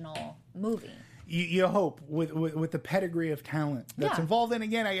exceptional movie. You hope with the pedigree of talent that's Yeah. involved. And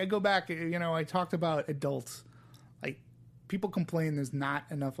again, I go back, I talked about adults. Like, people complain there's not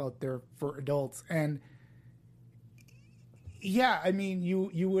enough out there for adults. And yeah, I mean,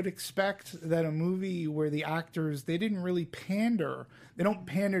 you would expect that a movie where the actors, they didn't really pander. They don't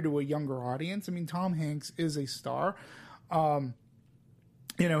pander to a younger audience. I mean, Tom Hanks is a star.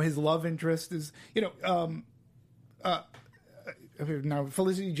 His love interest is, now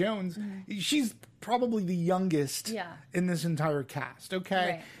Felicity Jones, she's probably the youngest in this entire cast, okay?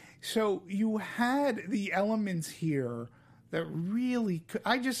 Right. So you had the elements here that really could,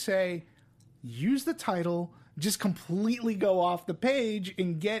 I just say, use the title, just completely go off the page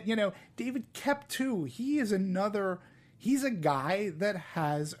and get, David Koepp too. He's a guy that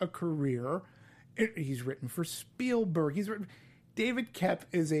has a career. He's written for Spielberg. David Koepp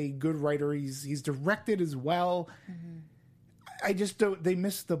is a good writer. He's directed as well. Mm-hmm. I just don't, they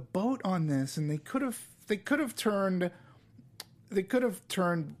missed the boat on this, and they could have turned,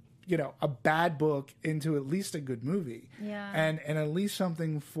 a bad book into at least a good movie. Yeah. And at least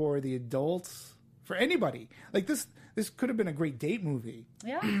something for the adults, for anybody. Like this could have been a great date movie.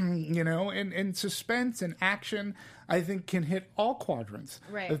 Yeah. And suspense and action, I think, can hit all quadrants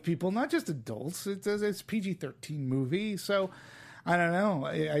of people, not just adults. It's PG-13 movie, so I don't know.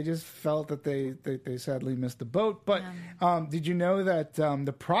 I just felt that they sadly missed the boat. But did you know that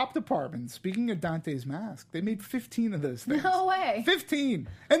the prop department, speaking of Dante's Mask, they made 15 of those things. No way. 15!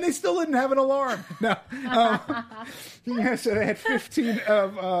 And they still didn't have an alarm. No. So they had 15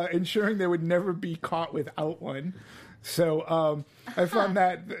 of ensuring they would never be caught without one. So I found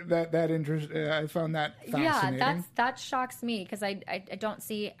that interest. I found that fascinating. Yeah, that shocks me because I don't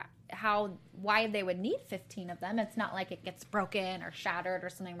see why they would need 15 of them. It's not like it gets broken or shattered or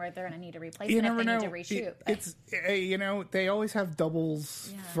something where they're going to need to replace it if they need to reshoot. It's they always have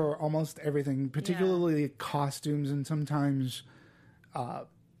doubles for almost everything, particularly costumes and sometimes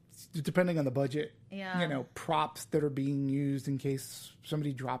depending on the budget. Yeah. Props that are being used in case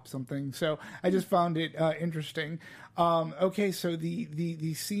somebody drops something. So I just found it interesting. Okay, so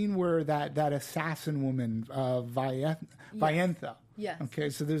the scene where that assassin woman, Vientha. Yes. Okay,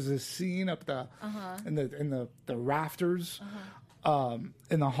 so there's a scene up in the rafters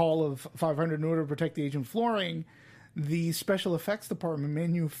in the Hall of 500 in order to protect the Agent Flooring. The special effects department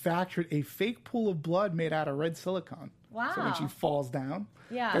manufactured a fake pool of blood made out of red silicone. Wow. So when she falls down,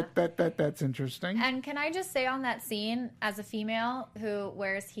 that's interesting. And can I just say on that scene, as a female who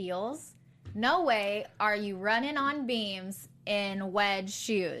wears heels, no way are you running on beams in wedge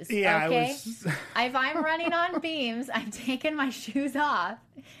shoes. Yeah, okay. If I'm running on beams, I'm taking my shoes off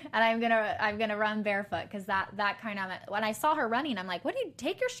and I'm gonna run barefoot because that kind of, when I saw her running, I'm like, what do you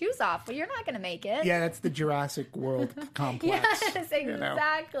take your shoes off? Well, you're not gonna make it. Yeah, that's the Jurassic World complex. Yes,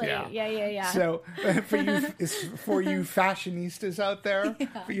 exactly. Yeah. So for you fashionistas out there,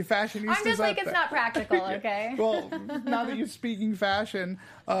 I'm just like, it's not practical, okay? Well, now that you're speaking fashion,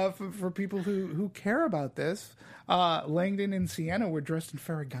 for people who care about this, Langdon and Sienna were dressed in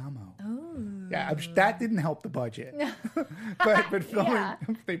Ferragamo. Oh. Yeah, that didn't help the budget. but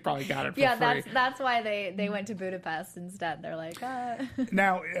filming, they probably got it for free. That's why they went to Budapest instead. They're like,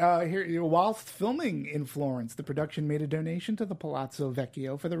 Now, whilst filming in Florence, the production made a donation to the Palazzo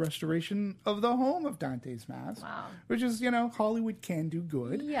Vecchio for the restoration of the home of Dante's Mask. Wow. Which is, Hollywood can do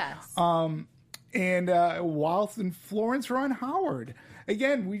good. Yes. And whilst in Florence, Ron Howard,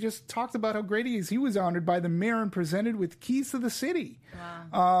 again, we just talked about how great he is. He was honored by the mayor and presented with keys to the city.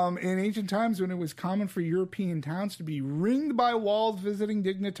 Wow. In ancient times, when it was common for European towns to be ringed by walls, visiting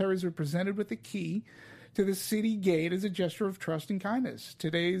dignitaries were presented with a key to the city gate as a gesture of trust and kindness.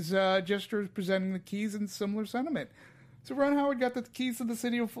 Today's gesture is presenting the keys in similar sentiment. So Ron Howard got the keys to the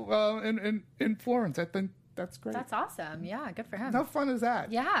city of in Florence. I think that's great. That's awesome. Yeah, good for him. How fun is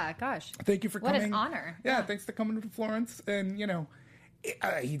that? Yeah, gosh. Thank you for coming. What an honor. Yeah, thanks for coming to Florence. And,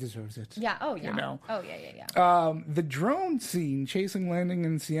 He deserves it. Yeah. Oh, yeah. You know? Oh, yeah. The drone scene chasing Landing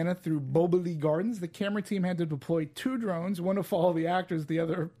and Sienna through Beaubourg Gardens, the camera team had to deploy 2 drones, one to follow the actors, the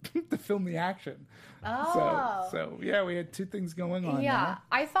other to film the action. Oh. So yeah, we had 2 things going on. Yeah, there.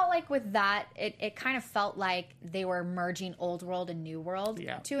 I felt like with that, it kind of felt like they were merging Old World and New World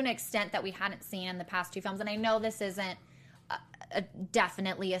to an extent that we hadn't seen in the past 2 films. And I know this isn't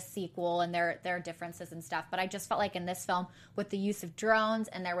definitely a sequel, and there are differences and stuff, but I just felt like in this film, with the use of drones,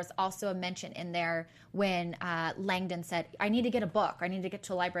 and there was also a mention in there when Langdon said, I need to get a book. I need to get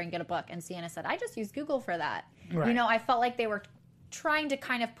to a library and get a book. And Sienna said, I just use Google for that. Right. You know, I felt like they were trying to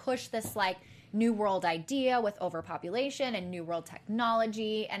kind of push this, like, New World idea with overpopulation and New World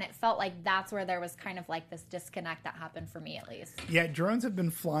technology, and it felt like that's where there was kind of like this disconnect that happened for me, at least. Yeah, drones have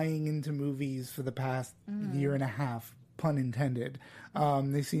been flying into movies for the past year and a half, pun intended.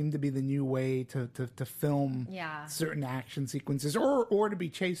 They seem to be the new way to film certain action sequences or to be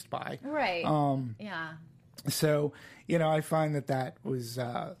chased by. Right. Yeah. So, you know, I find that was,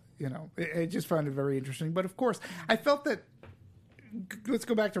 you know, I just found it very interesting. But of course, I felt that, let's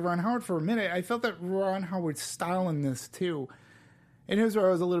go back to Ron Howard for a minute. I felt that Ron Howard's style in this, too. And here's where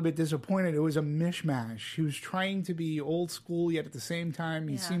I was a little bit disappointed. It was a mishmash. He was trying to be old school, yet at the same time,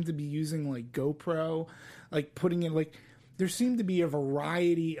 he seemed to be using, like, GoPro, like, putting in, like, there seemed to be a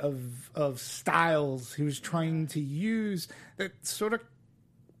variety of styles he was trying to use that sort of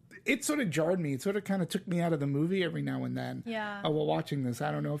jarred me. It sort of kind of took me out of the movie every now and then. Yeah. While watching this.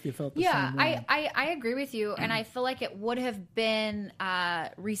 I don't know if you felt the same way. I agree with you, and I feel like it would have been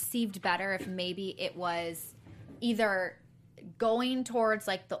received better if maybe it was either going towards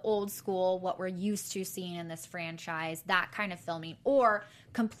like the old school, what we're used to seeing in this franchise, that kind of filming, or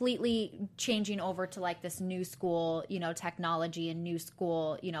completely changing over to like this new school, you know, technology and new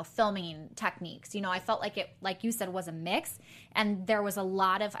school, you know, filming techniques. You know, I felt like it, like you said, was a mix, and there was a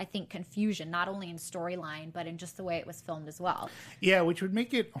lot of, I think, confusion, not only in storyline, but in just the way it was filmed as well. Yeah, which would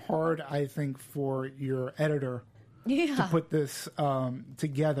make it hard, I think, for your editor to put this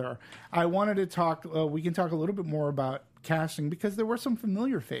together. I wanted to talk, we can talk a little bit more about casting, because there were some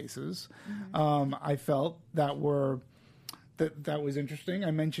familiar faces I felt that were that was interesting.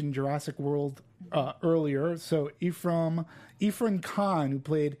 I mentioned Jurassic World earlier. So Ephraim Khan, who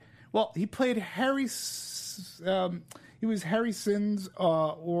played Harry, he was Harry Sins,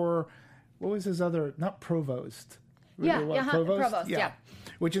 or what was his other, not Provost. Provost, yeah.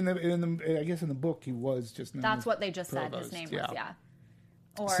 Which in the I guess in the book he was just known that's as what they just Provost. said his name was,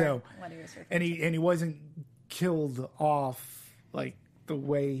 or so, what he was referring and he wasn't killed off like the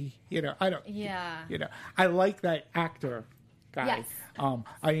way, you know, I don't, you know, I like that actor guy. Yes.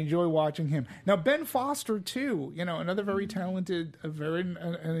 I enjoy watching him. Now Ben Foster too, you know, another very talented,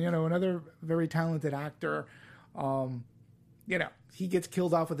 another very talented actor. You know, he gets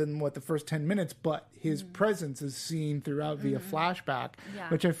killed off within the first 10 minutes, but his presence is seen throughout via flashback,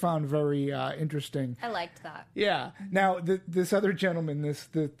 which I found very interesting. I liked that. Yeah. Now this other gentleman,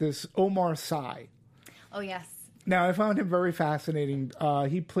 this Omar Sy. Oh yes. Now I found him very fascinating.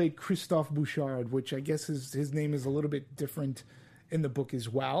 He played Christophe Bouchard, which I guess his name is a little bit different in the book as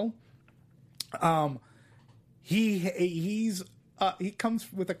well. He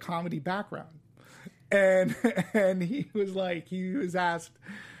comes with a comedy background. And he was asked,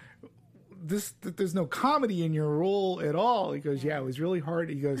 there's no comedy in your role at all. He goes, yeah, it was really hard.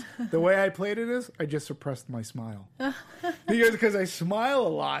 He goes, the way I played it is I just suppressed my smile. He goes, because I smile a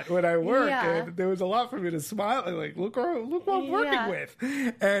lot when I work, and there was a lot for me to smile. I'm like, look what I'm working with.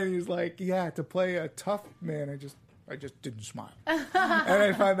 And he's like, yeah, to play a tough man, I just didn't smile. And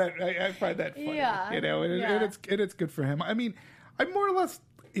I find that funny. Yeah. You know, and it's good for him. I mean, I more or less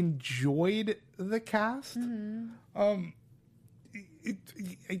enjoyed the cast.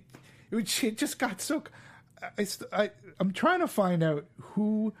 It just got so. I'm trying to find out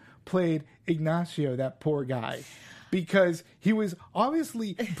who played Ignacio, that poor guy, because he was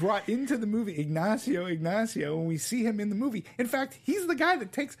obviously brought into the movie. Ignacio, and we see him in the movie. In fact, he's the guy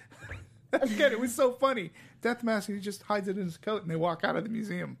that takes. Again, it was so funny. Death mask, he just hides it in his coat, and they walk out of the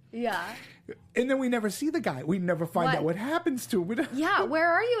museum. Yeah. And then we never see the guy. We never find out what happens to him. Yeah, where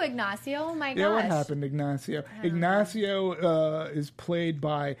are you, Ignacio? Oh, my gosh. Yeah, what happened, Ignacio? Ignacio is played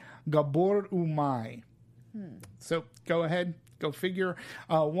by Gabor Umay. So go ahead, go figure.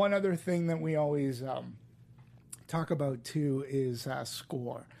 One other thing that we always talk about, too, is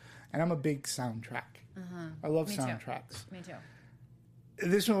score. And I'm a big soundtrack. I love soundtracks. Me too.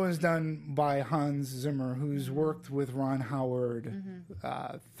 This one was done by Hans Zimmer, who's worked with Ron Howard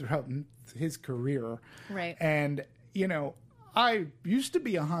throughout his career. Right. And, you know, I used to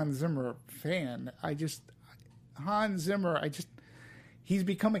be a Hans Zimmer fan. he's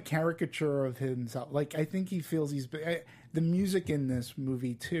become a caricature of himself. Like, I think he feels the music in this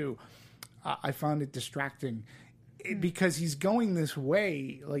movie too. I found it distracting because he's going this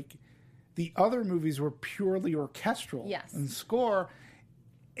way. Like, the other movies were purely orchestral and score,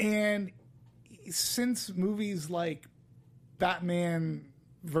 and since movies like Batman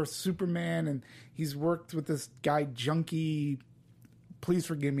versus Superman, and he's worked with this guy Junkie. Please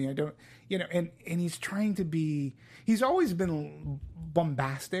forgive me. I don't, and he's trying to be. He's always been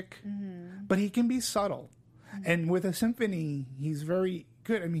bombastic, but he can be subtle. And with a symphony, he's very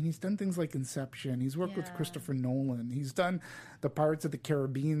good. I mean, he's done things like Inception. He's worked with Christopher Nolan. He's done the Pirates of the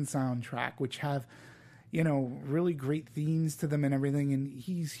Caribbean soundtrack, which have, really great themes to them and everything. And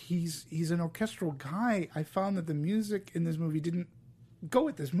he's an orchestral guy. I found that the music in this movie didn't go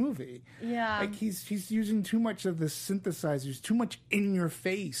with this movie. Yeah. Like, he's using too much of the synthesizers, too much in your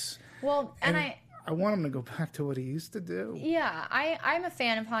face. Well, and I want him to go back to what he used to do. Yeah, I'm a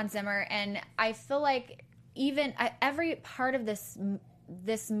fan of Hans Zimmer, and I feel like even every part of this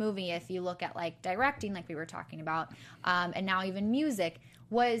movie, if you look at like directing, like we were talking about, and now even music,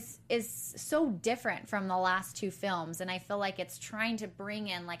 is so different from the last two films. And I feel like it's trying to bring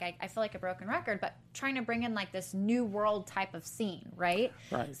in, like, I feel like a broken record, but trying to bring in like this new world type of scene, right?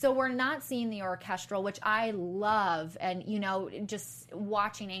 So we're not seeing the orchestral, which I love, and just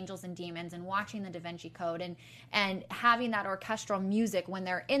watching Angels and Demons and watching the Da Vinci Code and having that orchestral music when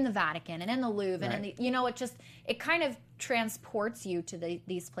they're in the Vatican and in the Louvre and in the, it kind of transports you to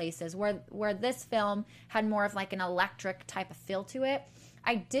these places where this film had more of like an electric type of feel to it.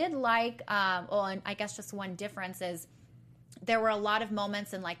 I did like, and I guess just one difference is there were a lot of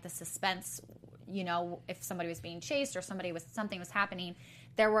moments in like the suspense, if somebody was being chased or something was happening.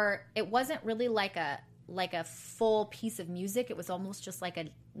 It wasn't really like a full piece of music. It was almost just like a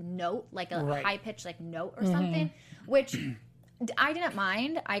note, like a high pitched like note or something, which I didn't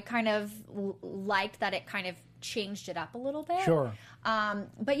mind. I kind of liked that it kind of changed it up a little bit. Sure.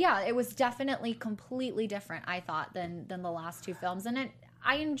 But yeah, it was definitely completely different, I thought, than the last two films. And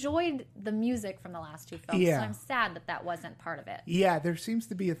I enjoyed the music from the last two films, so I'm sad that wasn't part of it. Yeah, there seems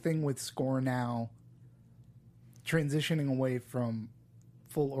to be a thing with score now transitioning away from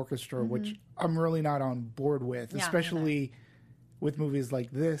full orchestra, which I'm really not on board with, especially with movies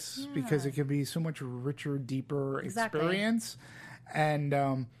like this, because it can be so much richer, deeper experience. And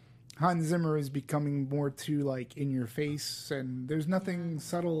Hans Zimmer is becoming more too like in your face, and there's nothing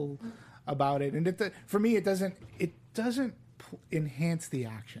subtle about it. And for me, it doesn't enhance the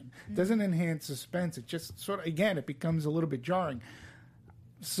action. It doesn't enhance suspense. It just sort of, again, it becomes a little bit jarring.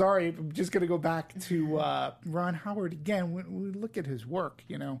 Sorry, I'm just going to go back to Ron Howard again. When we look at his work,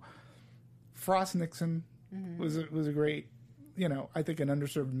 Frost Nixon was a great, I think an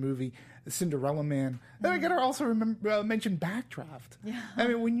underserved movie. Cinderella Man. Then I got to also mention Backdraft. Yeah. I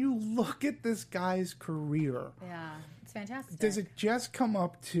mean, when you look at this guy's career, it's fantastic. Does it just come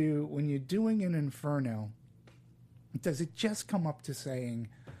up to, when you're doing an Inferno, does it just come up to saying,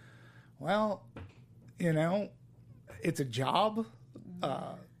 well, it's a job?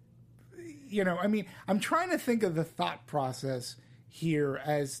 I mean, I'm trying to think of the thought process here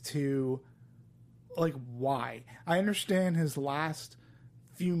as to, like, why. I understand his last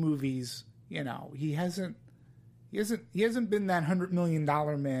few movies, he hasn't been that $100 million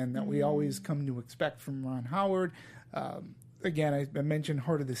man that we always come to expect from Ron Howard. Again, I mentioned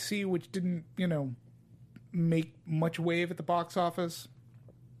Heart of the Sea, which didn't, make much wave at the box office.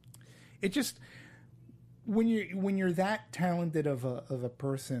 It just, when you're that talented of a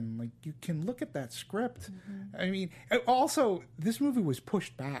person, like, you can look at that script. I mean, also this movie was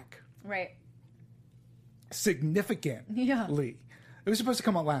pushed back, significantly. It was supposed to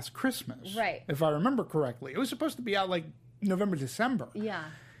come out last Christmas, if I remember correctly. It was supposed to be out like November, December.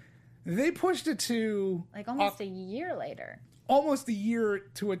 They pushed it to like almost a year later. Almost a year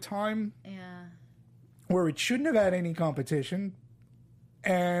to a time. Where it shouldn't have had any competition,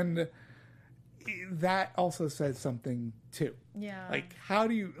 and that also says something too. Like, how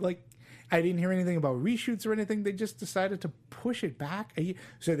do you, like, I didn't hear anything about reshoots or anything. They just decided to push it back a year.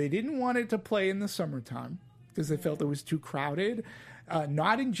 So they didn't want it to play in the summertime because they felt it was too crowded.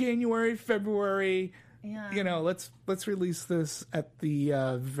 Not in January, February. Let's release this at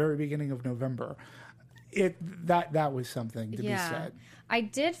the very beginning of November. That was something to be said. I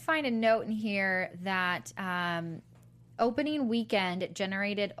did find a note in here that opening weekend it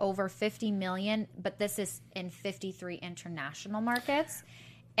generated over $50 million, but this is in 53 international markets.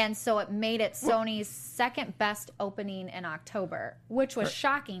 And so it made it Sony's second best opening in October, which was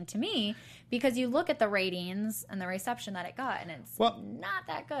shocking to me because you look at the ratings and the reception that it got, and it's not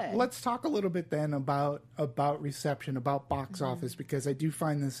that good. Let's talk a little bit then about reception, about box office, because I do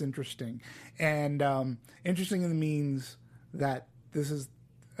find this interesting. And interesting in the means that this is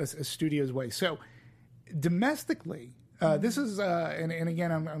a studio's way. So domestically, this is, and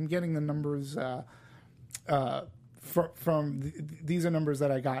again, I'm getting the numbers from these are numbers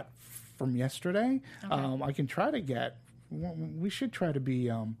that I got from yesterday. Okay. I can try to get. We should try to be.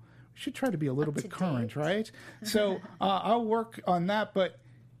 A little bit current, right? So I'll work on that. But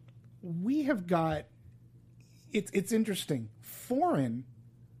we have got. It's interesting. Foreign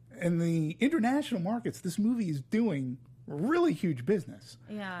and the international markets. This movie is doing really huge business.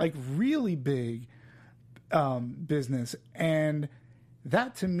 Yeah. Like really big business, and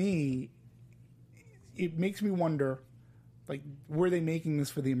that to me. It makes me wonder, like, were they making this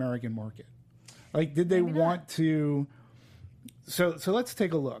for the American market? Like, did they want to? So let's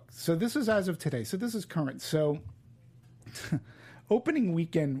take a look. So this is as of today. So this is current. So opening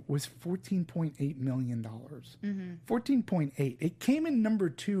weekend was $14.8 million. 14.8. It came in number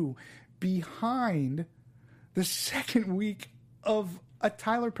 2 behind the second week of a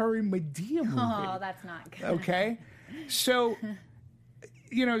Tyler Perry Madea movie. Oh, that's not good. Okay. So,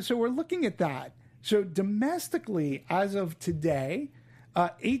 so we're looking at that. So domestically, as of today,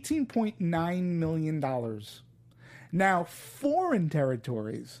 $18.9 million. Now, foreign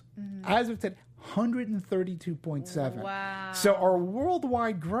territories, as of today, 132.7. Wow. So our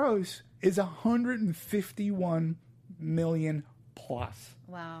worldwide gross is 151 million plus.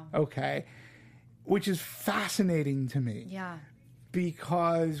 Wow. Okay. Which is fascinating to me. Yeah.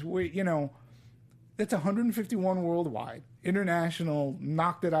 Because that's 151 worldwide. International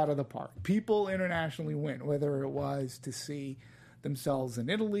knocked it out of the park. People internationally went, whether it was to see themselves in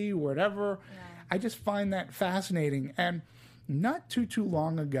Italy, whatever. Yeah. I just find that fascinating. And not too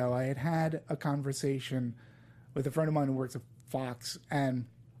long ago, I had a conversation with a friend of mine who works at Fox, and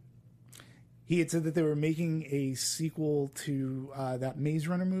he had said that they were making a sequel to that Maze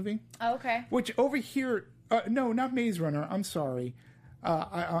Runner movie. Oh, okay. Which over here, no, not Maze Runner. I'm sorry.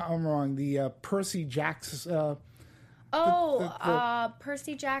 I'm wrong. The Percy Jackson.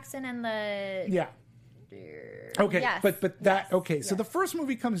 Percy Jackson and the... Yeah. Okay, yes. but that... Yes. Okay, so the first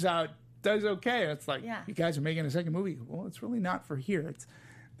movie comes out, does okay, and it's like, you guys are making a second movie. Well, it's really not for here.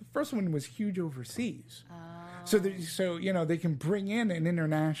 The first one was huge overseas. So they can bring in an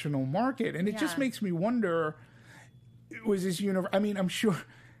international market, and it just makes me wonder, was this... I mean, I'm sure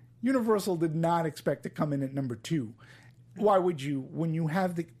Universal did not expect to come in at number 2. Why would you? When you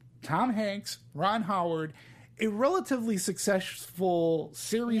have the Tom Hanks, Ron Howard... a relatively successful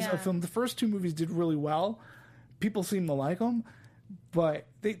series of films. The first 2 movies did really well. People seem to like them, but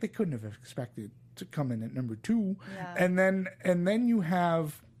they couldn't have expected to come in at number 2. Yeah. And then you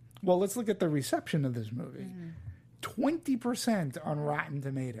have, well, let's look at the reception of this movie. 20% on Rotten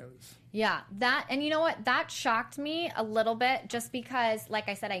Tomatoes. Yeah, that, and you know what? That shocked me a little bit just because, like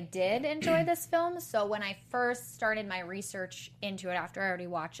I said, I did enjoy this film. So when I first started my research into it, after I already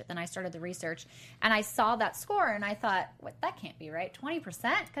watched it, then I started the research, and I saw that score, and I thought, what, that can't be right.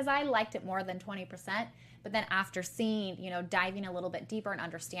 20%? Because I liked it more than 20%. But then after seeing, diving a little bit deeper and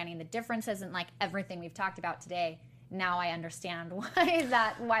understanding the differences and like everything we've talked about today, now I understand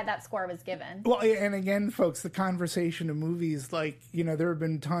why that score was given. Well, and again, folks, the conversation of movies, like, there have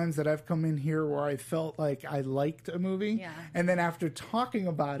been times that I've come in here where I felt like I liked a movie. Yeah. And then after talking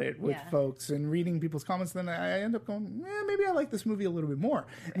about it with folks and reading people's comments, then I end up going, maybe I like this movie a little bit more.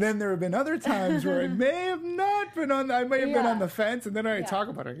 And then there have been other times where I may have not been on, I may have been on the fence, and then I talk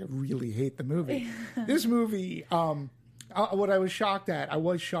about it. I really hate the movie. This movie, what I was shocked at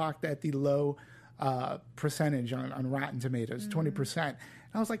the low percentage on Rotten Tomatoes, 20%. And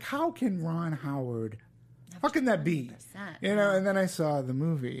I was like, how can Ron Howard, how can that be? And then I saw the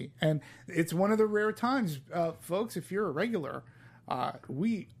movie, and it's one of the rare times, folks, if you're a regular,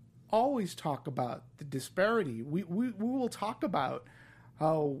 we always talk about the disparity. We will talk about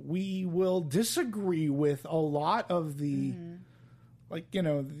how we will disagree with a lot of the,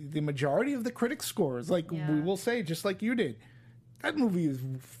 the majority of the critic scores. Like, we will say, just like you did, that movie is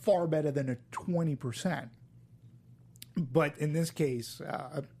far better than a 20%. But in this case,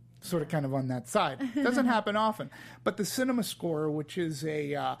 sort of kind of on that side. Doesn't happen often. But the Cinema Score, which is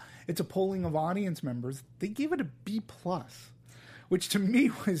it's a polling of audience members, they gave it a B+, which to me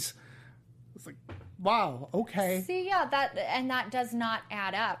was like, wow, okay. See, that does not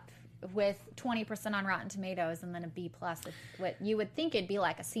add up with 20% on Rotten Tomatoes and then a B plus. What you would think it'd be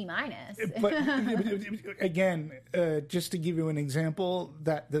like a C minus. But again, just to give you an example,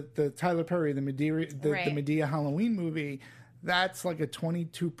 that the Tyler Perry, the Medea Halloween movie, that's like a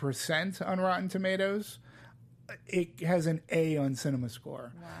 22% on Rotten Tomatoes. It has an A on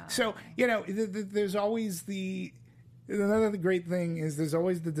CinemaScore. Wow. So, there's always another great thing is there's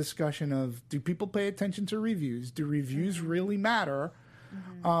always the discussion of, do people pay attention to reviews? Do reviews really matter?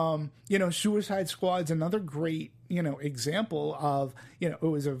 Mm-hmm. Suicide Squad's another great, example of, it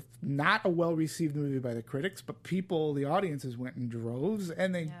was not a well-received movie by the critics, but the audiences went in droves,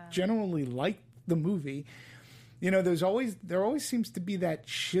 and they generally liked the movie. There always seems to be that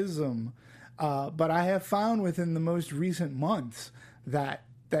schism, but I have found within the most recent months that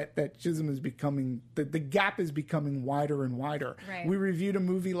schism is becoming, the gap is becoming wider and wider. Right. We reviewed a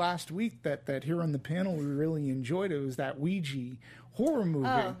movie last week that here on the panel we really enjoyed. It was that Ouija horror movie.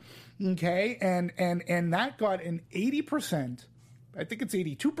 Oh. Okay, and that got an 80%, I think it's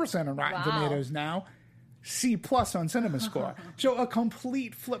 82% on Rotten Tomatoes now, C plus on CinemaScore. So a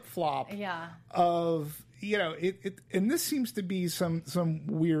complete flip-flop of, and this seems to be some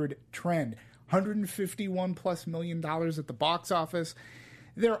weird trend. $151+ million at the box office.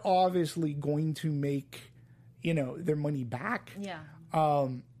 They're obviously going to make, their money back. Yeah.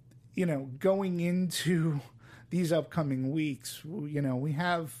 Going into these upcoming weeks, we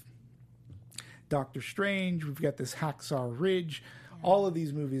have Doctor Strange. We've got this Hacksaw Ridge. Yeah. All of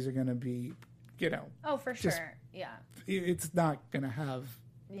these movies are going to be, Oh, for sure. Yeah. It's not going to have.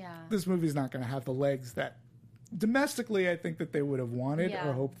 Yeah. This movie's not going to have the legs that domestically I think that they would have wanted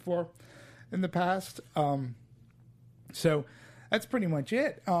or hoped for in the past. So that's pretty much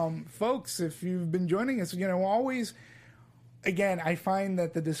it. Folks, if you've been joining us, always, again, I find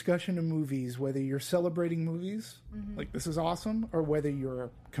that the discussion of movies, whether you're celebrating movies, like this is awesome, or whether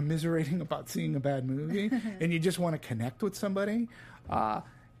you're commiserating about seeing a bad movie and you just want to connect with somebody,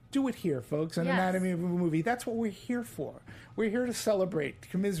 do it here, folks. An Anatomy of a Movie. That's what we're here for. We're here to celebrate, to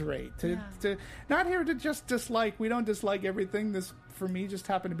commiserate, to not here to just dislike. We don't dislike everything. This, for me, just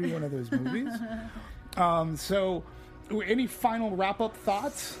happened to be one of those movies. So, any final wrap-up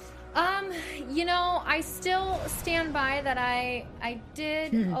thoughts? I still stand by that I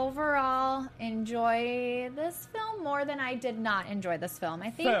did overall enjoy this film more than I did not enjoy this film.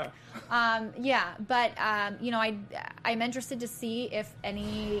 I think, but I'm interested to see if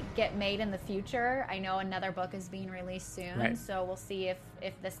any get made in the future. I know another book is being released soon, so we'll see if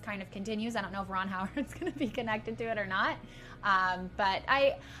this kind of continues. I don't know if Ron Howard's going to be connected to it or not. But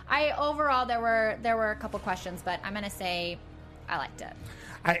I overall there were a couple questions, but I'm going to say I liked it.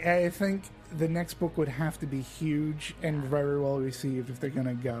 I think the next book would have to be huge and very well received if they're going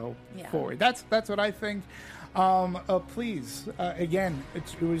to go forward. That's what I think. Please, again,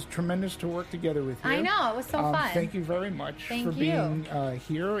 it was tremendous to work together with you. I know, it was so fun. Thank you very much for being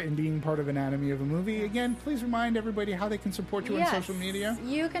here and being part of Anatomy of a Movie. Again, please remind everybody how they can support you on social media.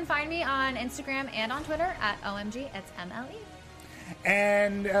 You can find me on Instagram and on Twitter at OMG. It's MLE.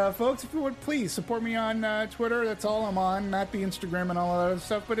 And folks, if you would please support me on Twitter. That's all I'm on, not the Instagram and all that other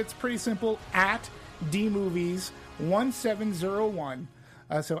stuff, but it's pretty simple, at DMovies1701.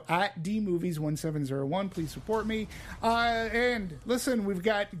 So at DMovies1701, please support me. And listen, we've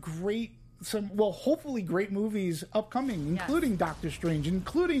got hopefully great movies upcoming, including Doctor Strange,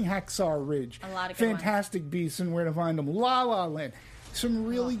 including Hacksaw Ridge, a lot of good Fantastic Beasts and Where to Find Them, La La Land. Some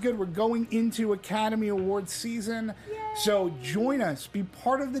really good. We're going into Academy Awards season. Yay. So join us. Be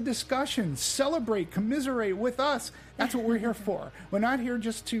part of the discussion. Celebrate, commiserate with us. That's what we're here for. We're not here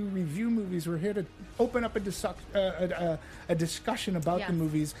just to review movies. We're here to open up a discussion about the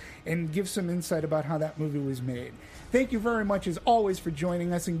movies and give some insight about how that movie was made. Thank you very much, as always, for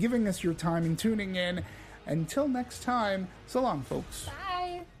joining us and giving us your time and tuning in. Until next time, so long, folks.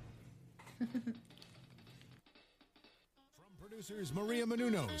 Bye. Producers Maria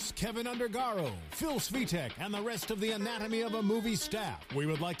Menounos, Kevin Undergaro, Phil Svitek, and the rest of the Anatomy of a Movie staff, we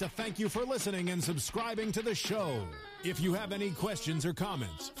would like to thank you for listening and subscribing to the show. If you have any questions or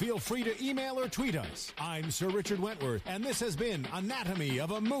comments, feel free to email or tweet us. I'm Sir Richard Wentworth, and this has been Anatomy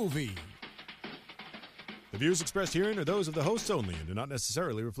of a Movie. The views expressed herein are those of the hosts only and do not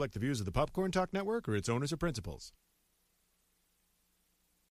necessarily reflect the views of the Popcorn Talk Network or its owners or principals.